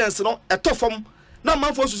confidence no eto fam na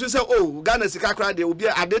amanfo esusu say oh Ghana sika kra de obi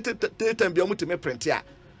ade time bi omutime print a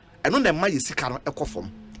eno na ma yesika no ekofom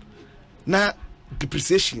na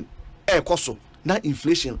depreciation ekoso na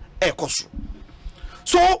inflation ekoso.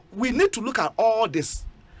 So we need to look at all this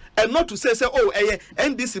and not to say oh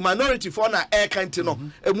NDC minority for na kanti no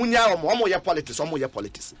emunya omo ye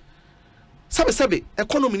politics sabe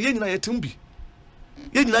economy ye nyina yetimbi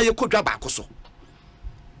ye nyina ye kodwa ba akoso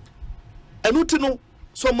enuti no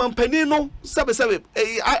so mampani no sabe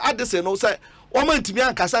adese no say woman ntimi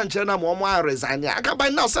ankasa nkyere na mo resign akaba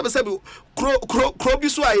now sabe kro bi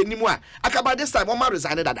so ayenimu a akaba this time mo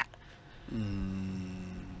resign dada.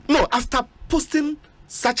 No, after posting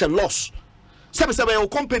such a loss sabe your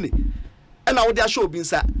company and now they show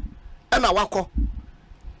binsa and now wako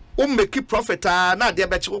make profit na de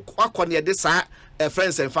be wako near this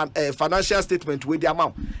friends and financial statement with the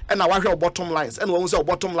amount and now your bottom lines and when we say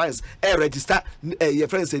bottom lines register your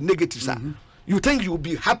friends say negative sir. You think you will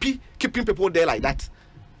be happy keeping people there like that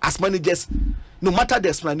as managers no matter the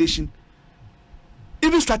explanation?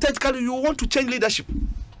 Even strategically you want to change leadership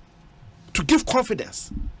to give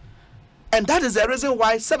confidence, and that is the reason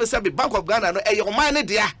why Bank of Ghana no your money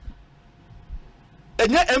there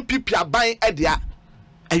and your MPP are buying there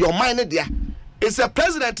and your money there. It's a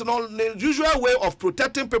president no the usual way of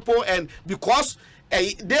protecting people, and because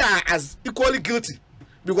they are as equally guilty.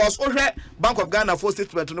 Because Bank of Ghana for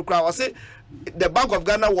statement no crowd say the Bank of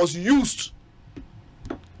Ghana was used.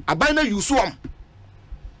 Abina used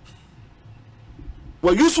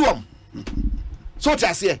well used so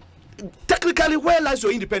to say technically where lies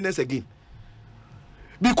your independence again?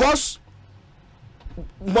 Because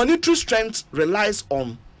monetary strength relies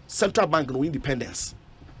on central bank no independence.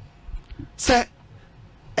 Say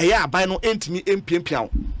abina no entimi empiempia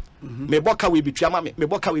me boka we betwama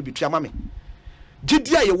me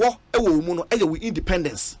Jidia ye wo ewo mu no eye we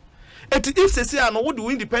independence. If say no wo do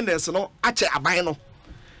independence no ache aban no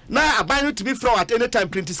na aban no to be flow at any time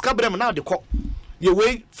print scabrem now de call ye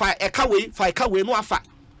way fi eka way no afa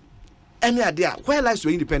any idea where lies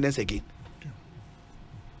your independence again?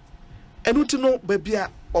 Enuti no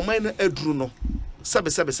babia oman na edru no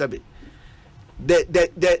sebe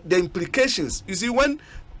the implications, you see, when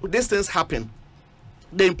these things happen,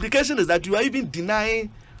 the implication is that you are even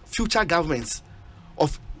denying future governments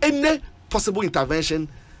of any possible intervention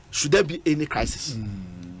should there be any crisis.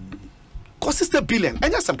 Because it's the billion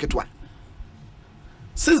and just some ketwa.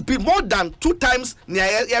 Since be more than 2 times near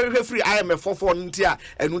free IMF for India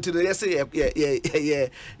and until they say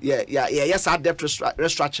yes our debt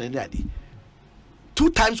restructuring 2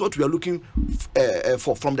 times what we are looking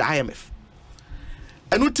for from the IMF.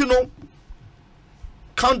 And until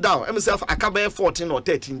countdown myself akabaye 14 or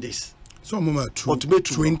 13 days. So mama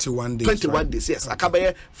 21 days. 21 right? days, yes.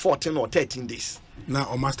 Akabaye 14 or 13 days. Now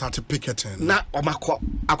I must start to picketing. Now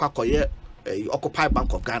akwakoye Occupy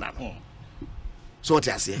Bank of Ghana. So what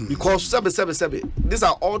I say? Because these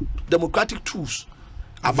are all democratic tools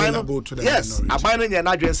available to the yes, minority. Abino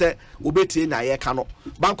Nyanadren say obeti na ye kano.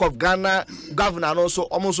 Bank of Ghana governor also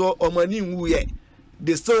almost omani wuye.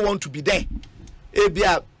 They still want to be there.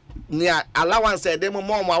 Ebia near allowance them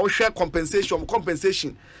more share compensation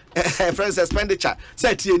friends expenditure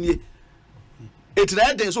say tie it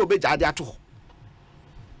red then so be jade ato.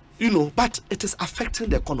 You know, but it is affecting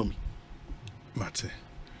the economy. Mate.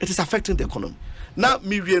 It is affecting the economy. Now,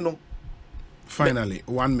 Miriano. Finally,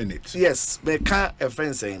 1 minute. Yes, we can a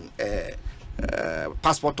friend saying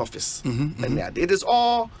passport office. It is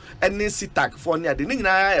all any tag for near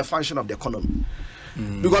the a function of the economy.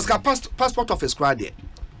 Because passport office crowd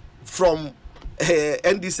from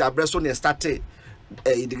NDC Abreson started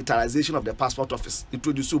digitalization of the passport office,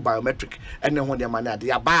 introduced biometric, and then when the money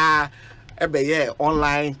they are every year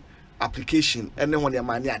online application, and then when the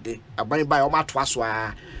money they are buying by Oma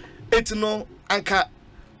Twaswa. It's no anchor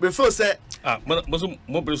before say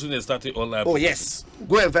more person started online. Oh yes,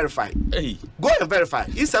 go and verify. Hey, go and verify.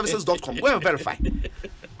 eServices.com. Go and verify.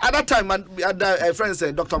 At that time, a friend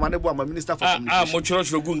said, Dr. Manebu, I'm a minister for communication.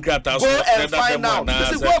 Go and find out. Go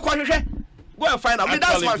and find out. I mean,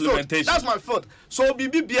 that's my fault. That's my fault. So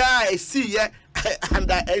BBBI I see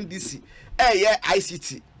under NDC,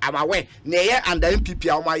 ICT. I'm aware. Under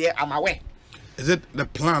MPP, I'm aware. Is it the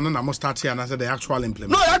plan and I must start here and I said the actual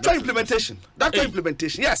implementation? No, the actual implementation. The actual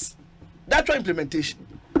implementation, yes. The actual implementation.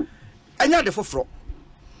 And you're the forefront.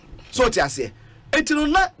 So what I say, it's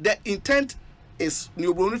not the intent is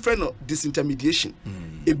new disintermediation.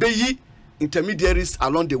 It be intermediaries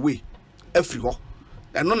along the way. Everywhere.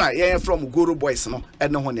 And no from Guru boys, no,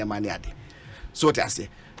 and no one your money. So what I say.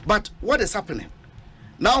 But what is happening?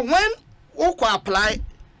 Now when Oko apply,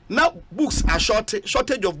 now books are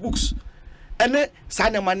shortage of books. And then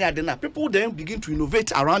sign money at dinner. People then begin to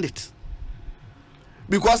innovate around it.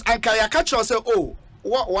 Because I can catch you say, oh,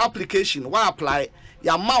 what application, what apply,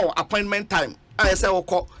 your mouth appointment time. I say,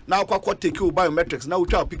 okay, now take you biometrics, now we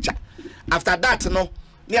try a picture. After that, no,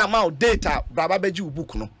 near amount data, Bababeju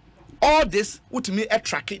book, no. All this would me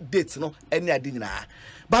attract dates, no, any idea.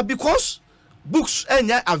 But because books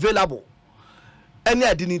any available, any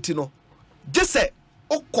identity, no, just say,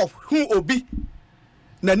 okay, who obi.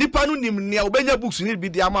 Na nipa no nim ne obenya books need be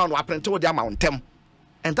the amount or print the amount tem,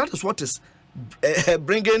 and that is what is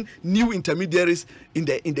bringing new intermediaries in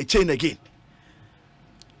the chain again.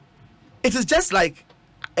 It is just like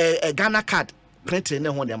a Ghana card printing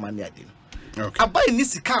when their money again. Okay. I buy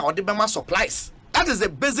nisika or the Bama supplies. That is the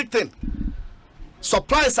basic thing.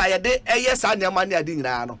 Supplies are there. Yes, and their money again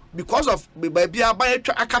now because of baby. I buy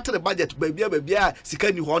I cut the budget. Baby,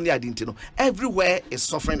 sika ni honey again. Everywhere is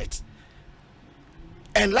suffering it.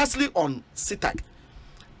 And lastly, on SITAG,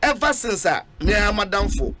 ever since near Madam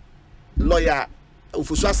for lawyer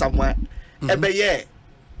Ufuswa somewhere, every year,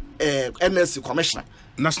 NLC commissioner,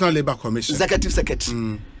 National Labour Commission, executive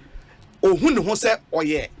secretary, or who say, oh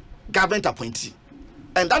yeah, government appointee,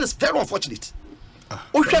 and that is very unfortunate.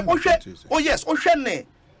 Oh yes,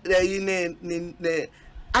 the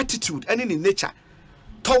attitude and in nature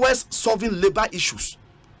towards solving labor issues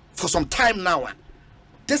for some time now.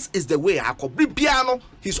 This is the way I could be piano.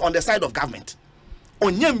 He's on the side of government.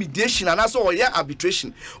 On your mediation and also on your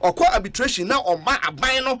arbitration. Or call arbitration now on my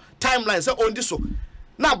abino timeline. Say on this so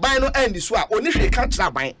now bino end this way. Only they can't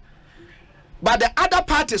buy. But the other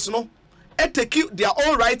parties, no, it take their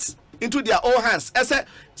own rights into their own hands. I say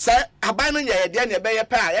abino ya ya be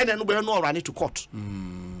pay and then no run it to court.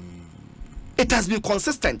 It has been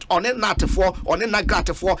consistent on a nat for on a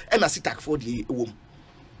nagrat for and a sitak for the womb.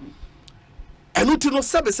 And no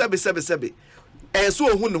sebe.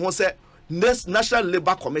 So who say National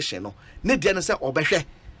Labour Commission no ne dia no say obehwe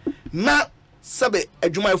na sebe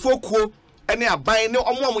adwumayfo kuo ene aban ne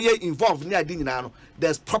omo ye involved ne ade nyina no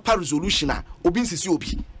there's proper resolution obi nsisi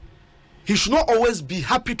obi. He should not always be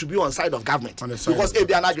happy to be on side of government because e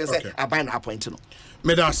bia na adwen say aban na appoint no.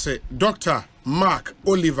 May I say Dr. Mark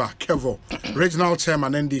Oliver Kevo, Regional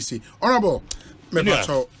Chairman NDC. Honorable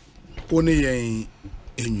Mebacho oni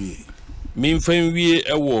enwie me mfan wie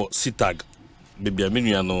ewo SITAG bebia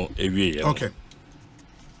menua no ewie okay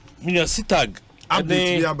menua SITAG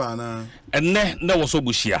update bia ba na enne na wo so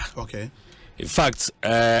bushia okay in fact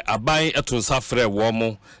aban eto nsafre wo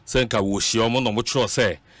mo senka wo hia mo no mo tro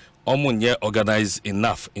se omunye organized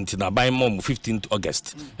enough until na by mom 15th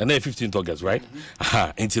August. And then 15th August, right?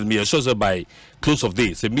 Until me shows by close of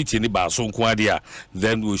day, say meeting ba so nko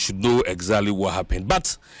then we should know exactly what happened.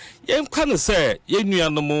 But you can say you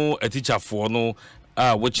nuanom a teacher for no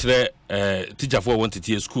which teacher for wanted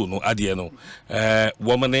to school no adie no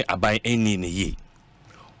woman aban eni ne ye.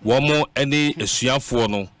 Womo any esuafo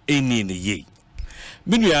no eni ne ye.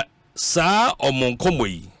 Minua sa omon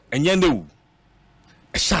komoyi enye ne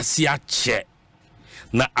Shasia che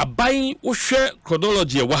na abai wohwe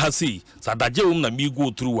chronology e wahasi sadaje na mi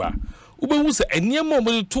go through a ubehu se eniema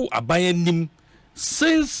mo to abai anim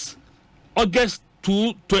since August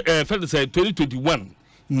 2021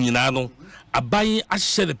 nyina no abai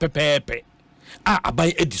ahye de pepepe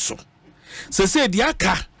abai ediso se di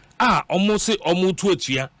aka omo se omo to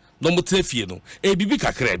atua no mo trafie no bibi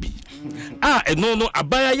kakra bi eno no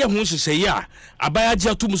abai ye ho hyehyeye abai age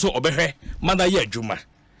atum so obehwe mana ye adwuma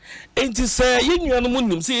enti se yenua no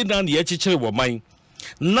munim se na ye kyekere wo man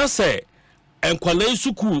na se enkwalai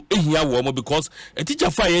suku ehia wo mo because a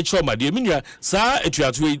teacher fa ye kyerɛ ma de menua saa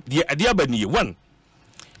atuato de ade abani one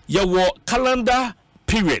ye wo calendar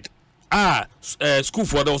period school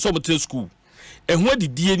for the so much school ehun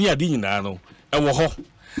adidie ni ade nyina no wo ho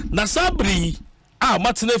na sabri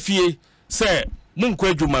matena fie se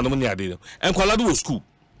munkɔ adwuma no ni ade no enkwala do school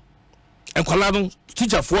enkwala no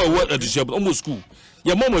teacher for what addition almost school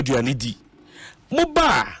ye mom aduane di mo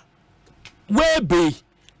ba we be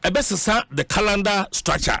ebesesa the calendar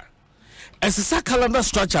structure esesa calendar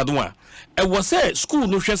structure no a was say school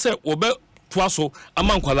no hwe se wo be toaso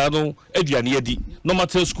ama nkwala no aduane adi no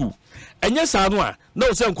matter school enye sa no a na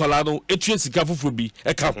wo se nkwala no etue sika foforo bi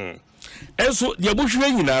eka ho enso de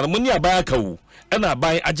abohwe nyina no mo ni aban aka wo na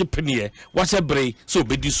aban age pene wahye bre so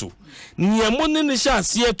obedi so niamo ne sha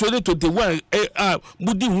ase 2021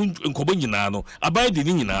 budi hu nkobo nyina no aban de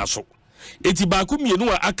ni nyina so eti ba ko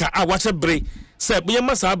mienu aka wahye bre se ye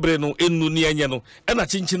masa bre no enu ne enye no na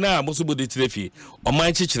chinchina mo so bodi tirefie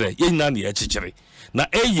oman chichire ye nyina ne ye chichire na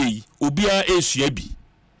eyei obia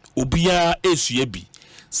esua bi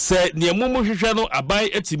se niamo mo hwehwe no aban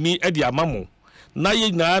etimi edi amamo na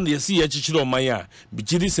ye na na yesi ye chichire oman a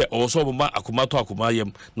bigiri se oso boma akomato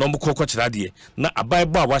akomayem na mo kokko kirade na aban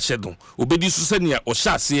bo a wahye no obedi su se ne o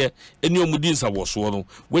hyase eni omudi nsa woso no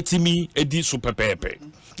wetimi edi so pepepe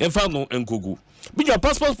emfa no enkogu bi your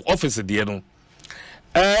passport office de no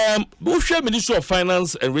Ministry of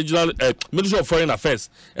Finance and Regional Ministry of Foreign Affairs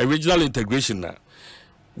and Regional Integration na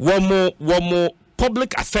one more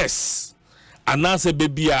public affairs anase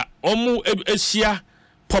bebia omo ehia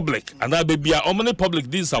public and that baby omni public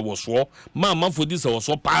this was war man for this was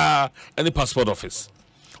pa any passport office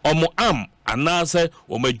omo anase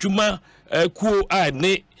omadwuma ku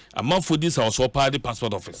ne man for this was pa the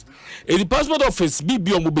passport office the passport office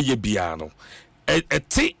bibi omo be bia no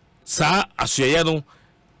eti sa asoye no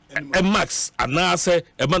max anase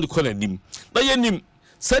man ko nanim na yenim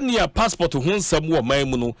senia passport ho nsam wo man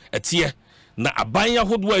mu no etie na abanya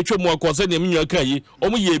hodo atwa mu akwose ne menwa kan yi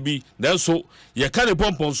omo ye bi nanso ye ka ne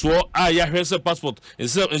pompon so ya hwese passport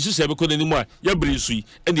enhye be ko nanim a ya brisu yi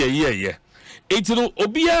ene ye etino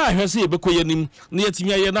obia hwese ye be ko yanim na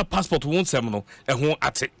yatimi aye na passport ho nsam no ho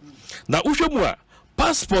ate na uhwe mu a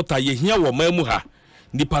passport aye hia wo man mu ha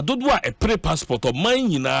nipa dodo a pre passport o man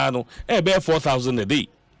nyina no be 4,000 a day,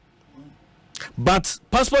 but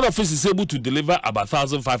passport office is able to deliver about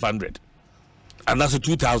 1,500 and that's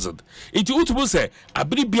 2,000. It utubu say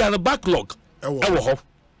abri bia no backlog ewo ho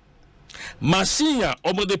machine a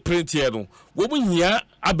omode print here no wo munya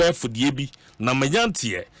abafodie bi na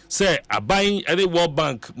mayantie say aban ene World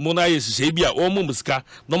Bank mona yesise bi a omo muska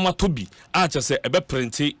no mato bi a che say ebe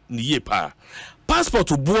print ni ye pa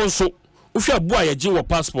passport buo so uhwe abo a yeje wo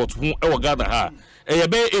passport hu ewo Ghana ha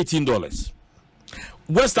be $18.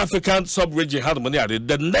 West African sub-region had money at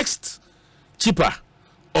the next cheaper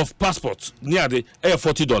of passport near the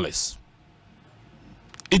 $40.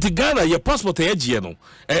 It Ghana your passport no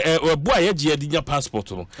boy dinya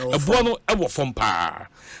passport no boy no e wo fom pa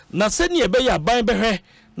na se ne be ya ban be hwe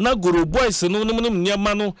na goro boys no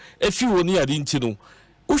nyama no efi woni ade nti no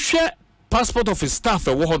uhwe passport office staff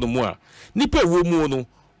e wo ho no mu a nipa wo mu no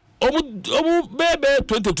omu bebe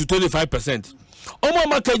 20 to 25%. Omo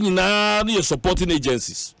maka nyina no supporting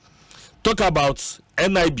agencies. Talk about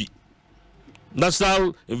NIB,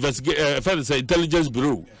 National Intelligence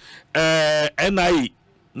Bureau, NIA,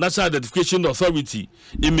 National Identification Authority,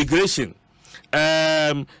 Immigration,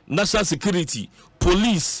 National Security,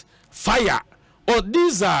 Police, Fire. All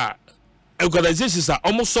these are organizations that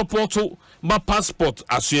almost support my passport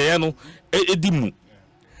as you know edimu.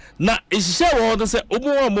 na ehihye wo de se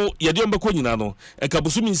omo mo ye de ombekọ nyina no enka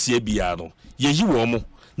busumi nsie bia no ye yi wo mo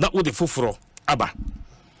na wo de foforo aba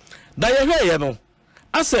da ye hwe ye no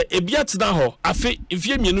ase ebia tena ho afi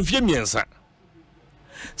ifie mienu fie miensa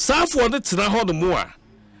saafo de tena ho no mo a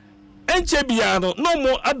enche bia no no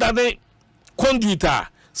mo adane conduita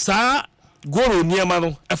sa goro niema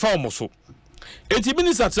no efa omo so eti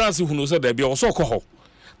minister transi hunu se da bia wo so ko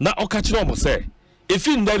na oka kire omo se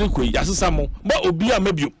efi ndari koi asesa mo ba obi a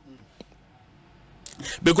mabio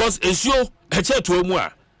because esio eche to mu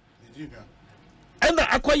a ena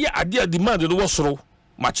akoye ade demand no wosoro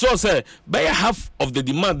ma kire say by half of the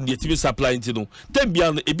demand the TV supply into no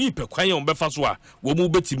tambia no ebi pe kwan on befa so a wo mu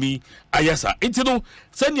betimi ayesa into no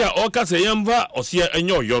senia oka say yemva ose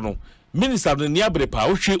enye oyo no minister no niabre pa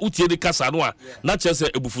ohwe utie de kasa no a na kire say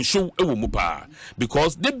ebufu show ewo mu pa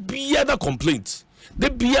because the biada complaint the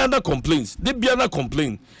biana complaints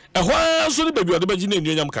ehwa so ni baby odebaji na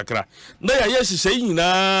enuanyam kakra na ya ye hihye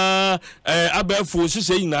nyina abafo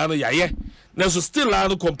hihye nyina no ya ye na so still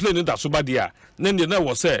no complain that so bad ya na ne na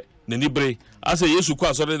wo se na ni bre ase yesu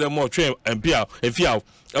kwa so de mo twen empia efia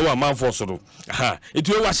ewa manfo so do aha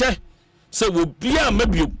etu ewa hye se wo bia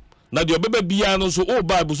mabio na de obeba bia no so o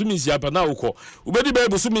ba busumi nsia pa na wokọ obedi ba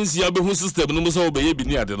busumi nsia be hu system no mo so obeye bi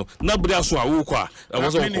ni ade no na bre aso a wokọ a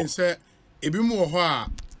wo so wokọ ebi mu ho a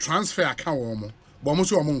transfer account wo mo bo mo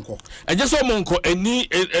so wo nko eje so mo nko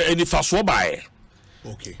eni faso bae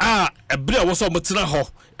okay ebre a wo so mo tena ho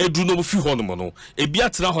edu no mo fi ho no mo no ebi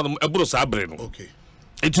atena ho no ebro sa abre no okay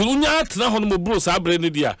etu unya atena ho no mo bro sa abre no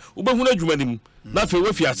dia wo be hu na adwuma nim na fe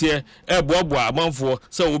we fiase boaboa amanfo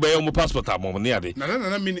se wo be yo mo passport amom ne ade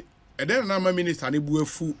na mini eden na ma minister ne bu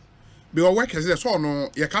afu be wo work say so no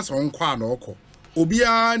ye ka se won kwa na okọ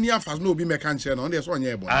obia ni afas no obi meka nche no de so onye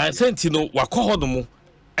ebo senti no wakọ ho no mo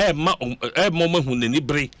mo mahu nani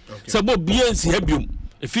bre se bo bia nsi habium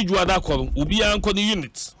efiju ada akọ obia anko ni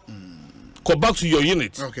unit go back to your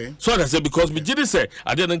unit okay so that's it because we did say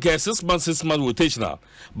I didn't care 6 months rotational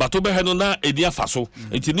but obe he no na edi afaso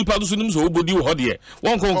enti nipa do so nim so obodi wo ho de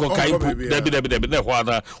won kon kai debi na ho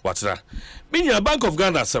ada watira minya Bank of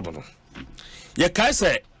Ghana 7 no ye kai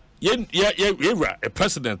say a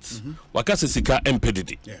president wakase sika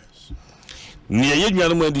empedidi yes ni ye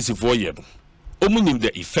nnuano mo ndisi for ye no omunim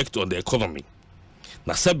the effect on the economy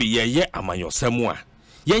na sabi ye amanyosem a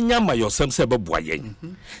ye nya amayosem se beboa ye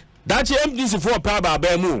that MDC for power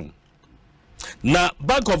ba mu na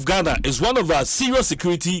Bank of Ghana is one of our serious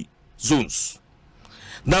security zones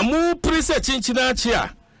na mu prese chinchina achi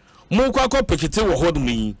a mu kwakọ pekete wo hodum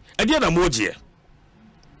yi e de na mo je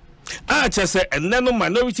chese eneno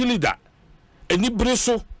minority leader eni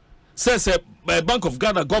breso says Bank of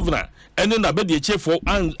Ghana governor eni na be the chief for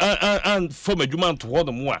and from adwuma to ho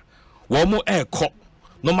no a wo mo ekọ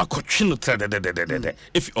no makotwe no tredededede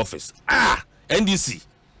if office NDC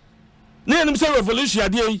na enim say revolution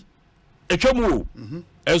ade yi etwam o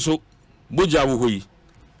enso boja wo hoyi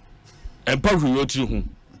empa hwe otiri hu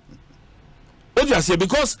obviously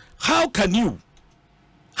because how can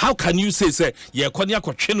you say ye kwani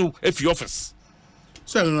akotwe no if office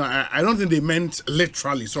so no, I don't think they meant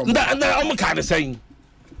literally so na am kan say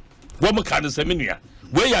wo mo kan say menua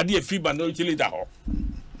we ya de afi ba no chili da ho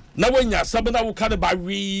na wanya sabena wo kan ba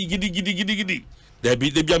wi gidi there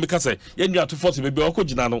be am ka say ye nua to force be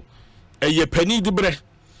okogina no eye pani de bre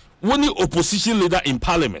woni opposition leader in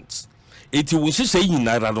parliament eti wo hihye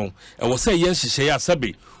yinara no e wo say yen hihye ya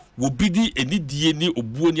sabe wo bidi enidie ni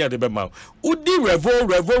obuo ni ade be ma udi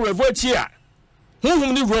revo chi a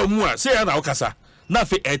honhom ni ro mu a say ya na okasa na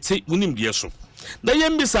fe eti wonim de so na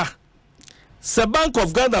yen bisa se Bank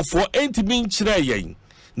of Ghana for entimi nchira yen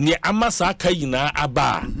ni amasa aka yina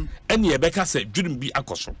aba ene ye beka se dwurum bi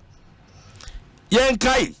akoso yen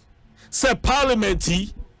kai se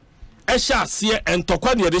parliament ehyaase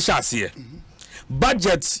entokwa ne de hyaase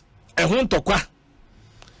budget ehun tokwa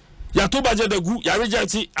ya to budget agu ya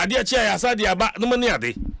reject ade a chia ya sade aba no mani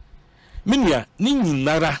ade menua ni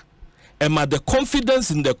nyinara ema the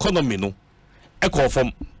confidence in the economy no e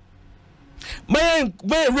confirm my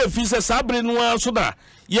refi se sabre no so da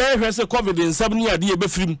ye hwe se covid nsam ni ade e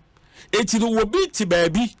befrim eti no wo bi ti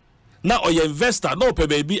baabi na oye investor na ope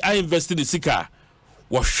baabi I invest in sika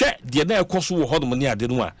wo hwe de na ekoso wo hodom ni ade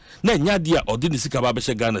no a na nya de a ode ni sika ba be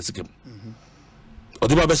hye Ghana sikam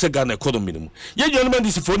ode ba be hye Ghana economy mu ye nyono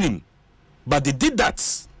this phonim but they did that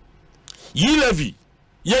ye levy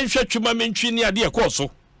ye hwe twema mentwi ni ade ekoso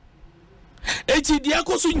eti de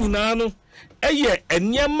ekoso nyina no eye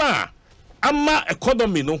enyema ama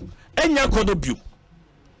economy no enya kodo bio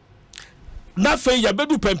na fe ya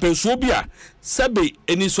bedu pempenso bi a sebe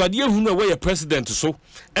eniswade ehunu e we president so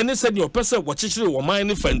ene se ne opese wo chichire wo man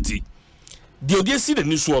ne fanti de odi esi de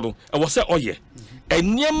niso no e wo se oye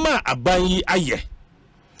enyema aban yi aye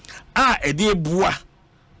a ede ebua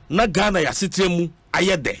na Ghana ya setremu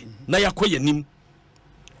aye de na yakoye nim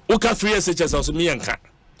oka 3 years HS so me yanka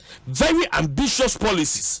very ambitious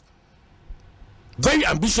policies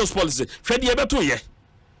hwede ye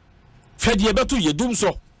beto ye dum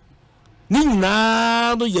so ni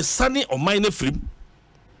na no ye sane oman na frim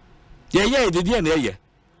ye de dia na ye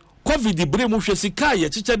covid bre mu hwe sika ye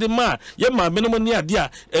chiche de ma ye ma menemo ni ade a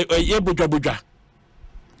ye bodwa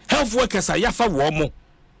health workers a yafa wo mo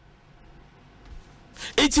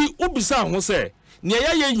eti ubisa ho se ne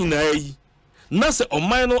ye nyina yi na se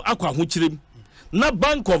oman no akwa ho kirem na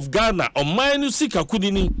Bank of Ghana oman no sika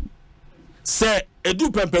kudini se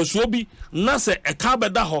edu pempensuo bi na se eka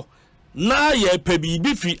beda ho na ye pebi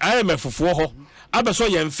bi fi IMF fo ho abeso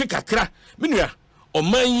ye mfe kakra menua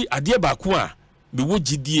oman yi ade ba ko a be wo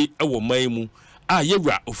gidie e wo man mu a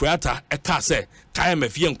yewura ofurata eka se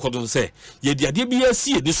IMF ye nkodon se ye de ade bi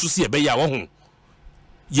asie ni so se be ya wo ho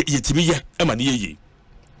ye tibi ye e ma ne ye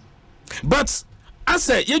but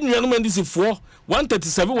ase ye nua no man disi fo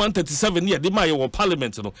 137 ye de ma ye wo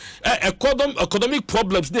parliament no economic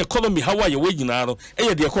problems the economy how are you we nyina no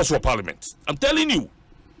e de course of parliament. I'm telling you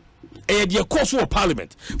e de course of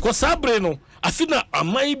parliament because sabre no afina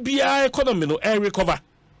amai bia economy no e recover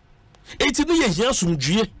eti no ye hia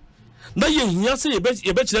sumdue na ye hia se ye be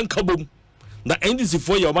kire nkabom na NDC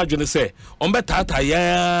for ye o madwene se on betata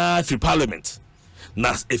ya free parliament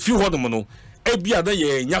na a few hodom no e bia na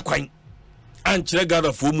ye nya kwan an kire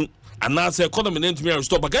Ghana fo mu and now say economy need to be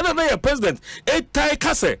restored. But Ghana na president,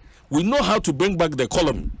 we know how to bring back the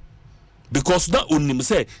economy. Because that only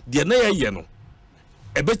say the na ye no.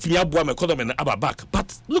 E bet me aboa me economy na aba back.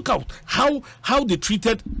 But look out how they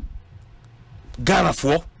treated Ghana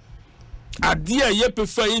for. Adia ye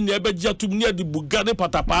prefer in the ebeja to near the Bugade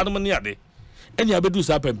patapa no ne ade. Any abedu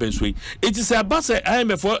sa pempenswe. It is about say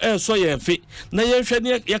IMF for so ye fit. Na ye hwe ne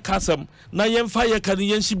ye kasam na ye mfa ye kan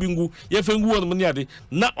ye nhibingu ye fengu won ne ade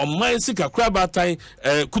na oman sika kraba tan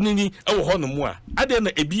kunini e wo hono mu a ade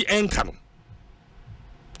na ebi enka no.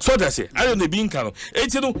 So that say ade na ebi enka no.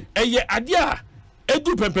 Eti no eye ade a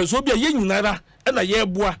edu pempenswe bi a ye nyinara e na ye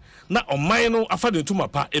boa na oman no afa de ntuma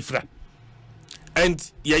pa efra.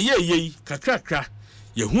 And ye kakrakra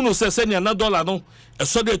ye hunu se senya na dollar no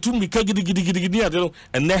so de tum mika gidi ade no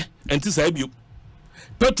enne enti sa bio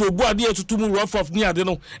petrol bu ade etutum rough off ni ade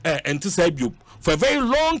no enti sa bio for a very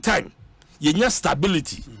long time ye nya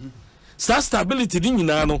stability stability ni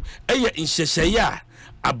nyina no eye nhyehyeye a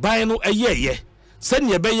aban no eye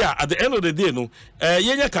senya be ya at the end of the day no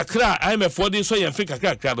ye nya kakra IMF for dey so ye mfe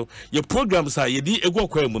kakra no ye programs a ye di egu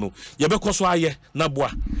kwa mu no ye be koso aye na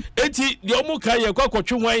boa enti de omuka ye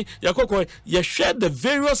kwakotwe hwan ye share the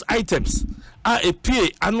various items a PA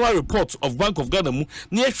annual report of Bank of Ghana mu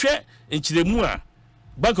na ye hwe nchiremu a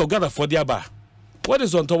Bank of Ghana for dia ba what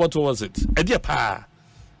is on top what was it e dia pa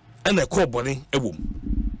na ko boni ewom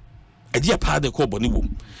e dia pa de ko boni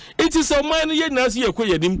wom. It is a man ye na see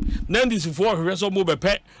ye nim na this for hwe so mo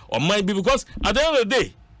bepe o man bi because at the end of the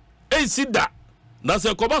day e see that na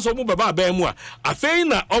se ko ba so mo beba ba mu a afei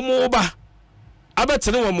na omo ba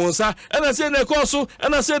abetene wo mo nsa na se na koso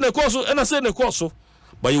na se na koso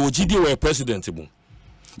but you gidi we president mu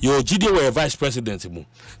you gidi we vice president mu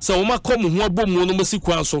so wo makom ho abom no mo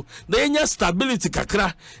sikwan so na enya stability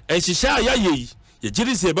kakra e hihya ayaye ye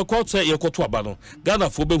jiri se be kwot ye kwoto aba no Ghana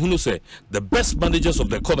for be hunu say the best managers of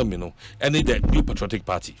the economy no and the New Patriotic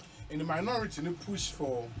Party in the minority no push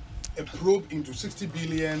for a probe into 60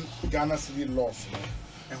 billion Ghana cedi loss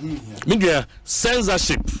media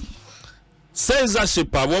censorship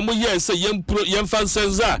a wo mo ye say yem fan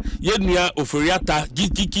censor ye nua oforiata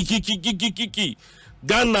gigi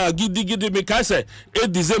Ghana gidi me ka say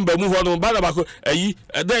December mu ho no bala bako ayi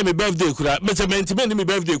dan me birthday kura metement me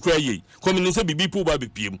birthday kura yi community say bibi pu ba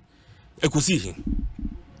bepiem Ekosiisen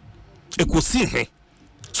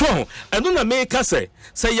so eno na me ka say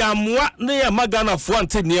ya moa na ya magana fo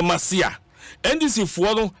ante ne masia NDC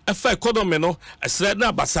fo no efa economy no esre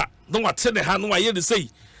na basa no wate ne ha no aye de say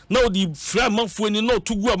na odi fra manfo ani na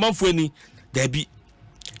otugu amanfo ani da bi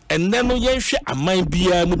enne no ye hwe aman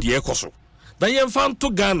bia mu de ekoso na ye mfa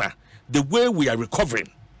to Ghana the way we are recovering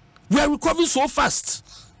so fast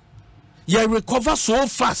recover so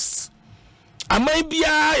fast aman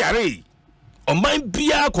bia yare oman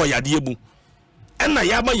bia koyade mu ena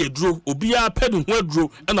ya ma yeduro obia pedu ho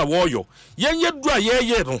aduro ena woyo yen yeduro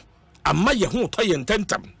ye no ama ye ho to ye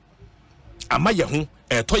ntentam ama ye ho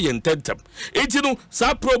ɛtɔ yɛn ntɛntɛm enti no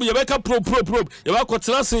saa probe yɛbɛka probe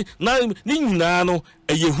yɛbɛakɔtena se na ne nyinaa no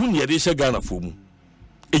ɛyɛ hu ne yɛde hyɛ Ghanafoɔ mu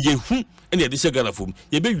ɛyɛ hu ne yɛde hyɛ Ghanafoɔ mu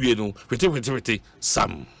yɛbɛwie no hwete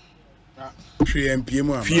sam hwee mpiem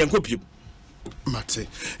a hwee nkɔ piem Mate.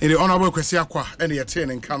 In the Honorable Kwesi Akwa, any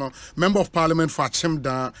attending Kano, Member of Parliament for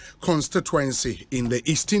Achimda constituency in the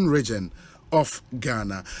Eastern region of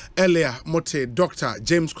Ghana. Earlier, Mote Dr.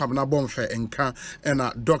 James Kwabena Bonfe Enka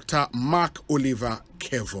and Dr. Mark Oliver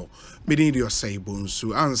Kevo. Meaning your say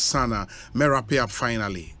Bunsu and Sana Merapia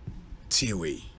finally. Tiwi.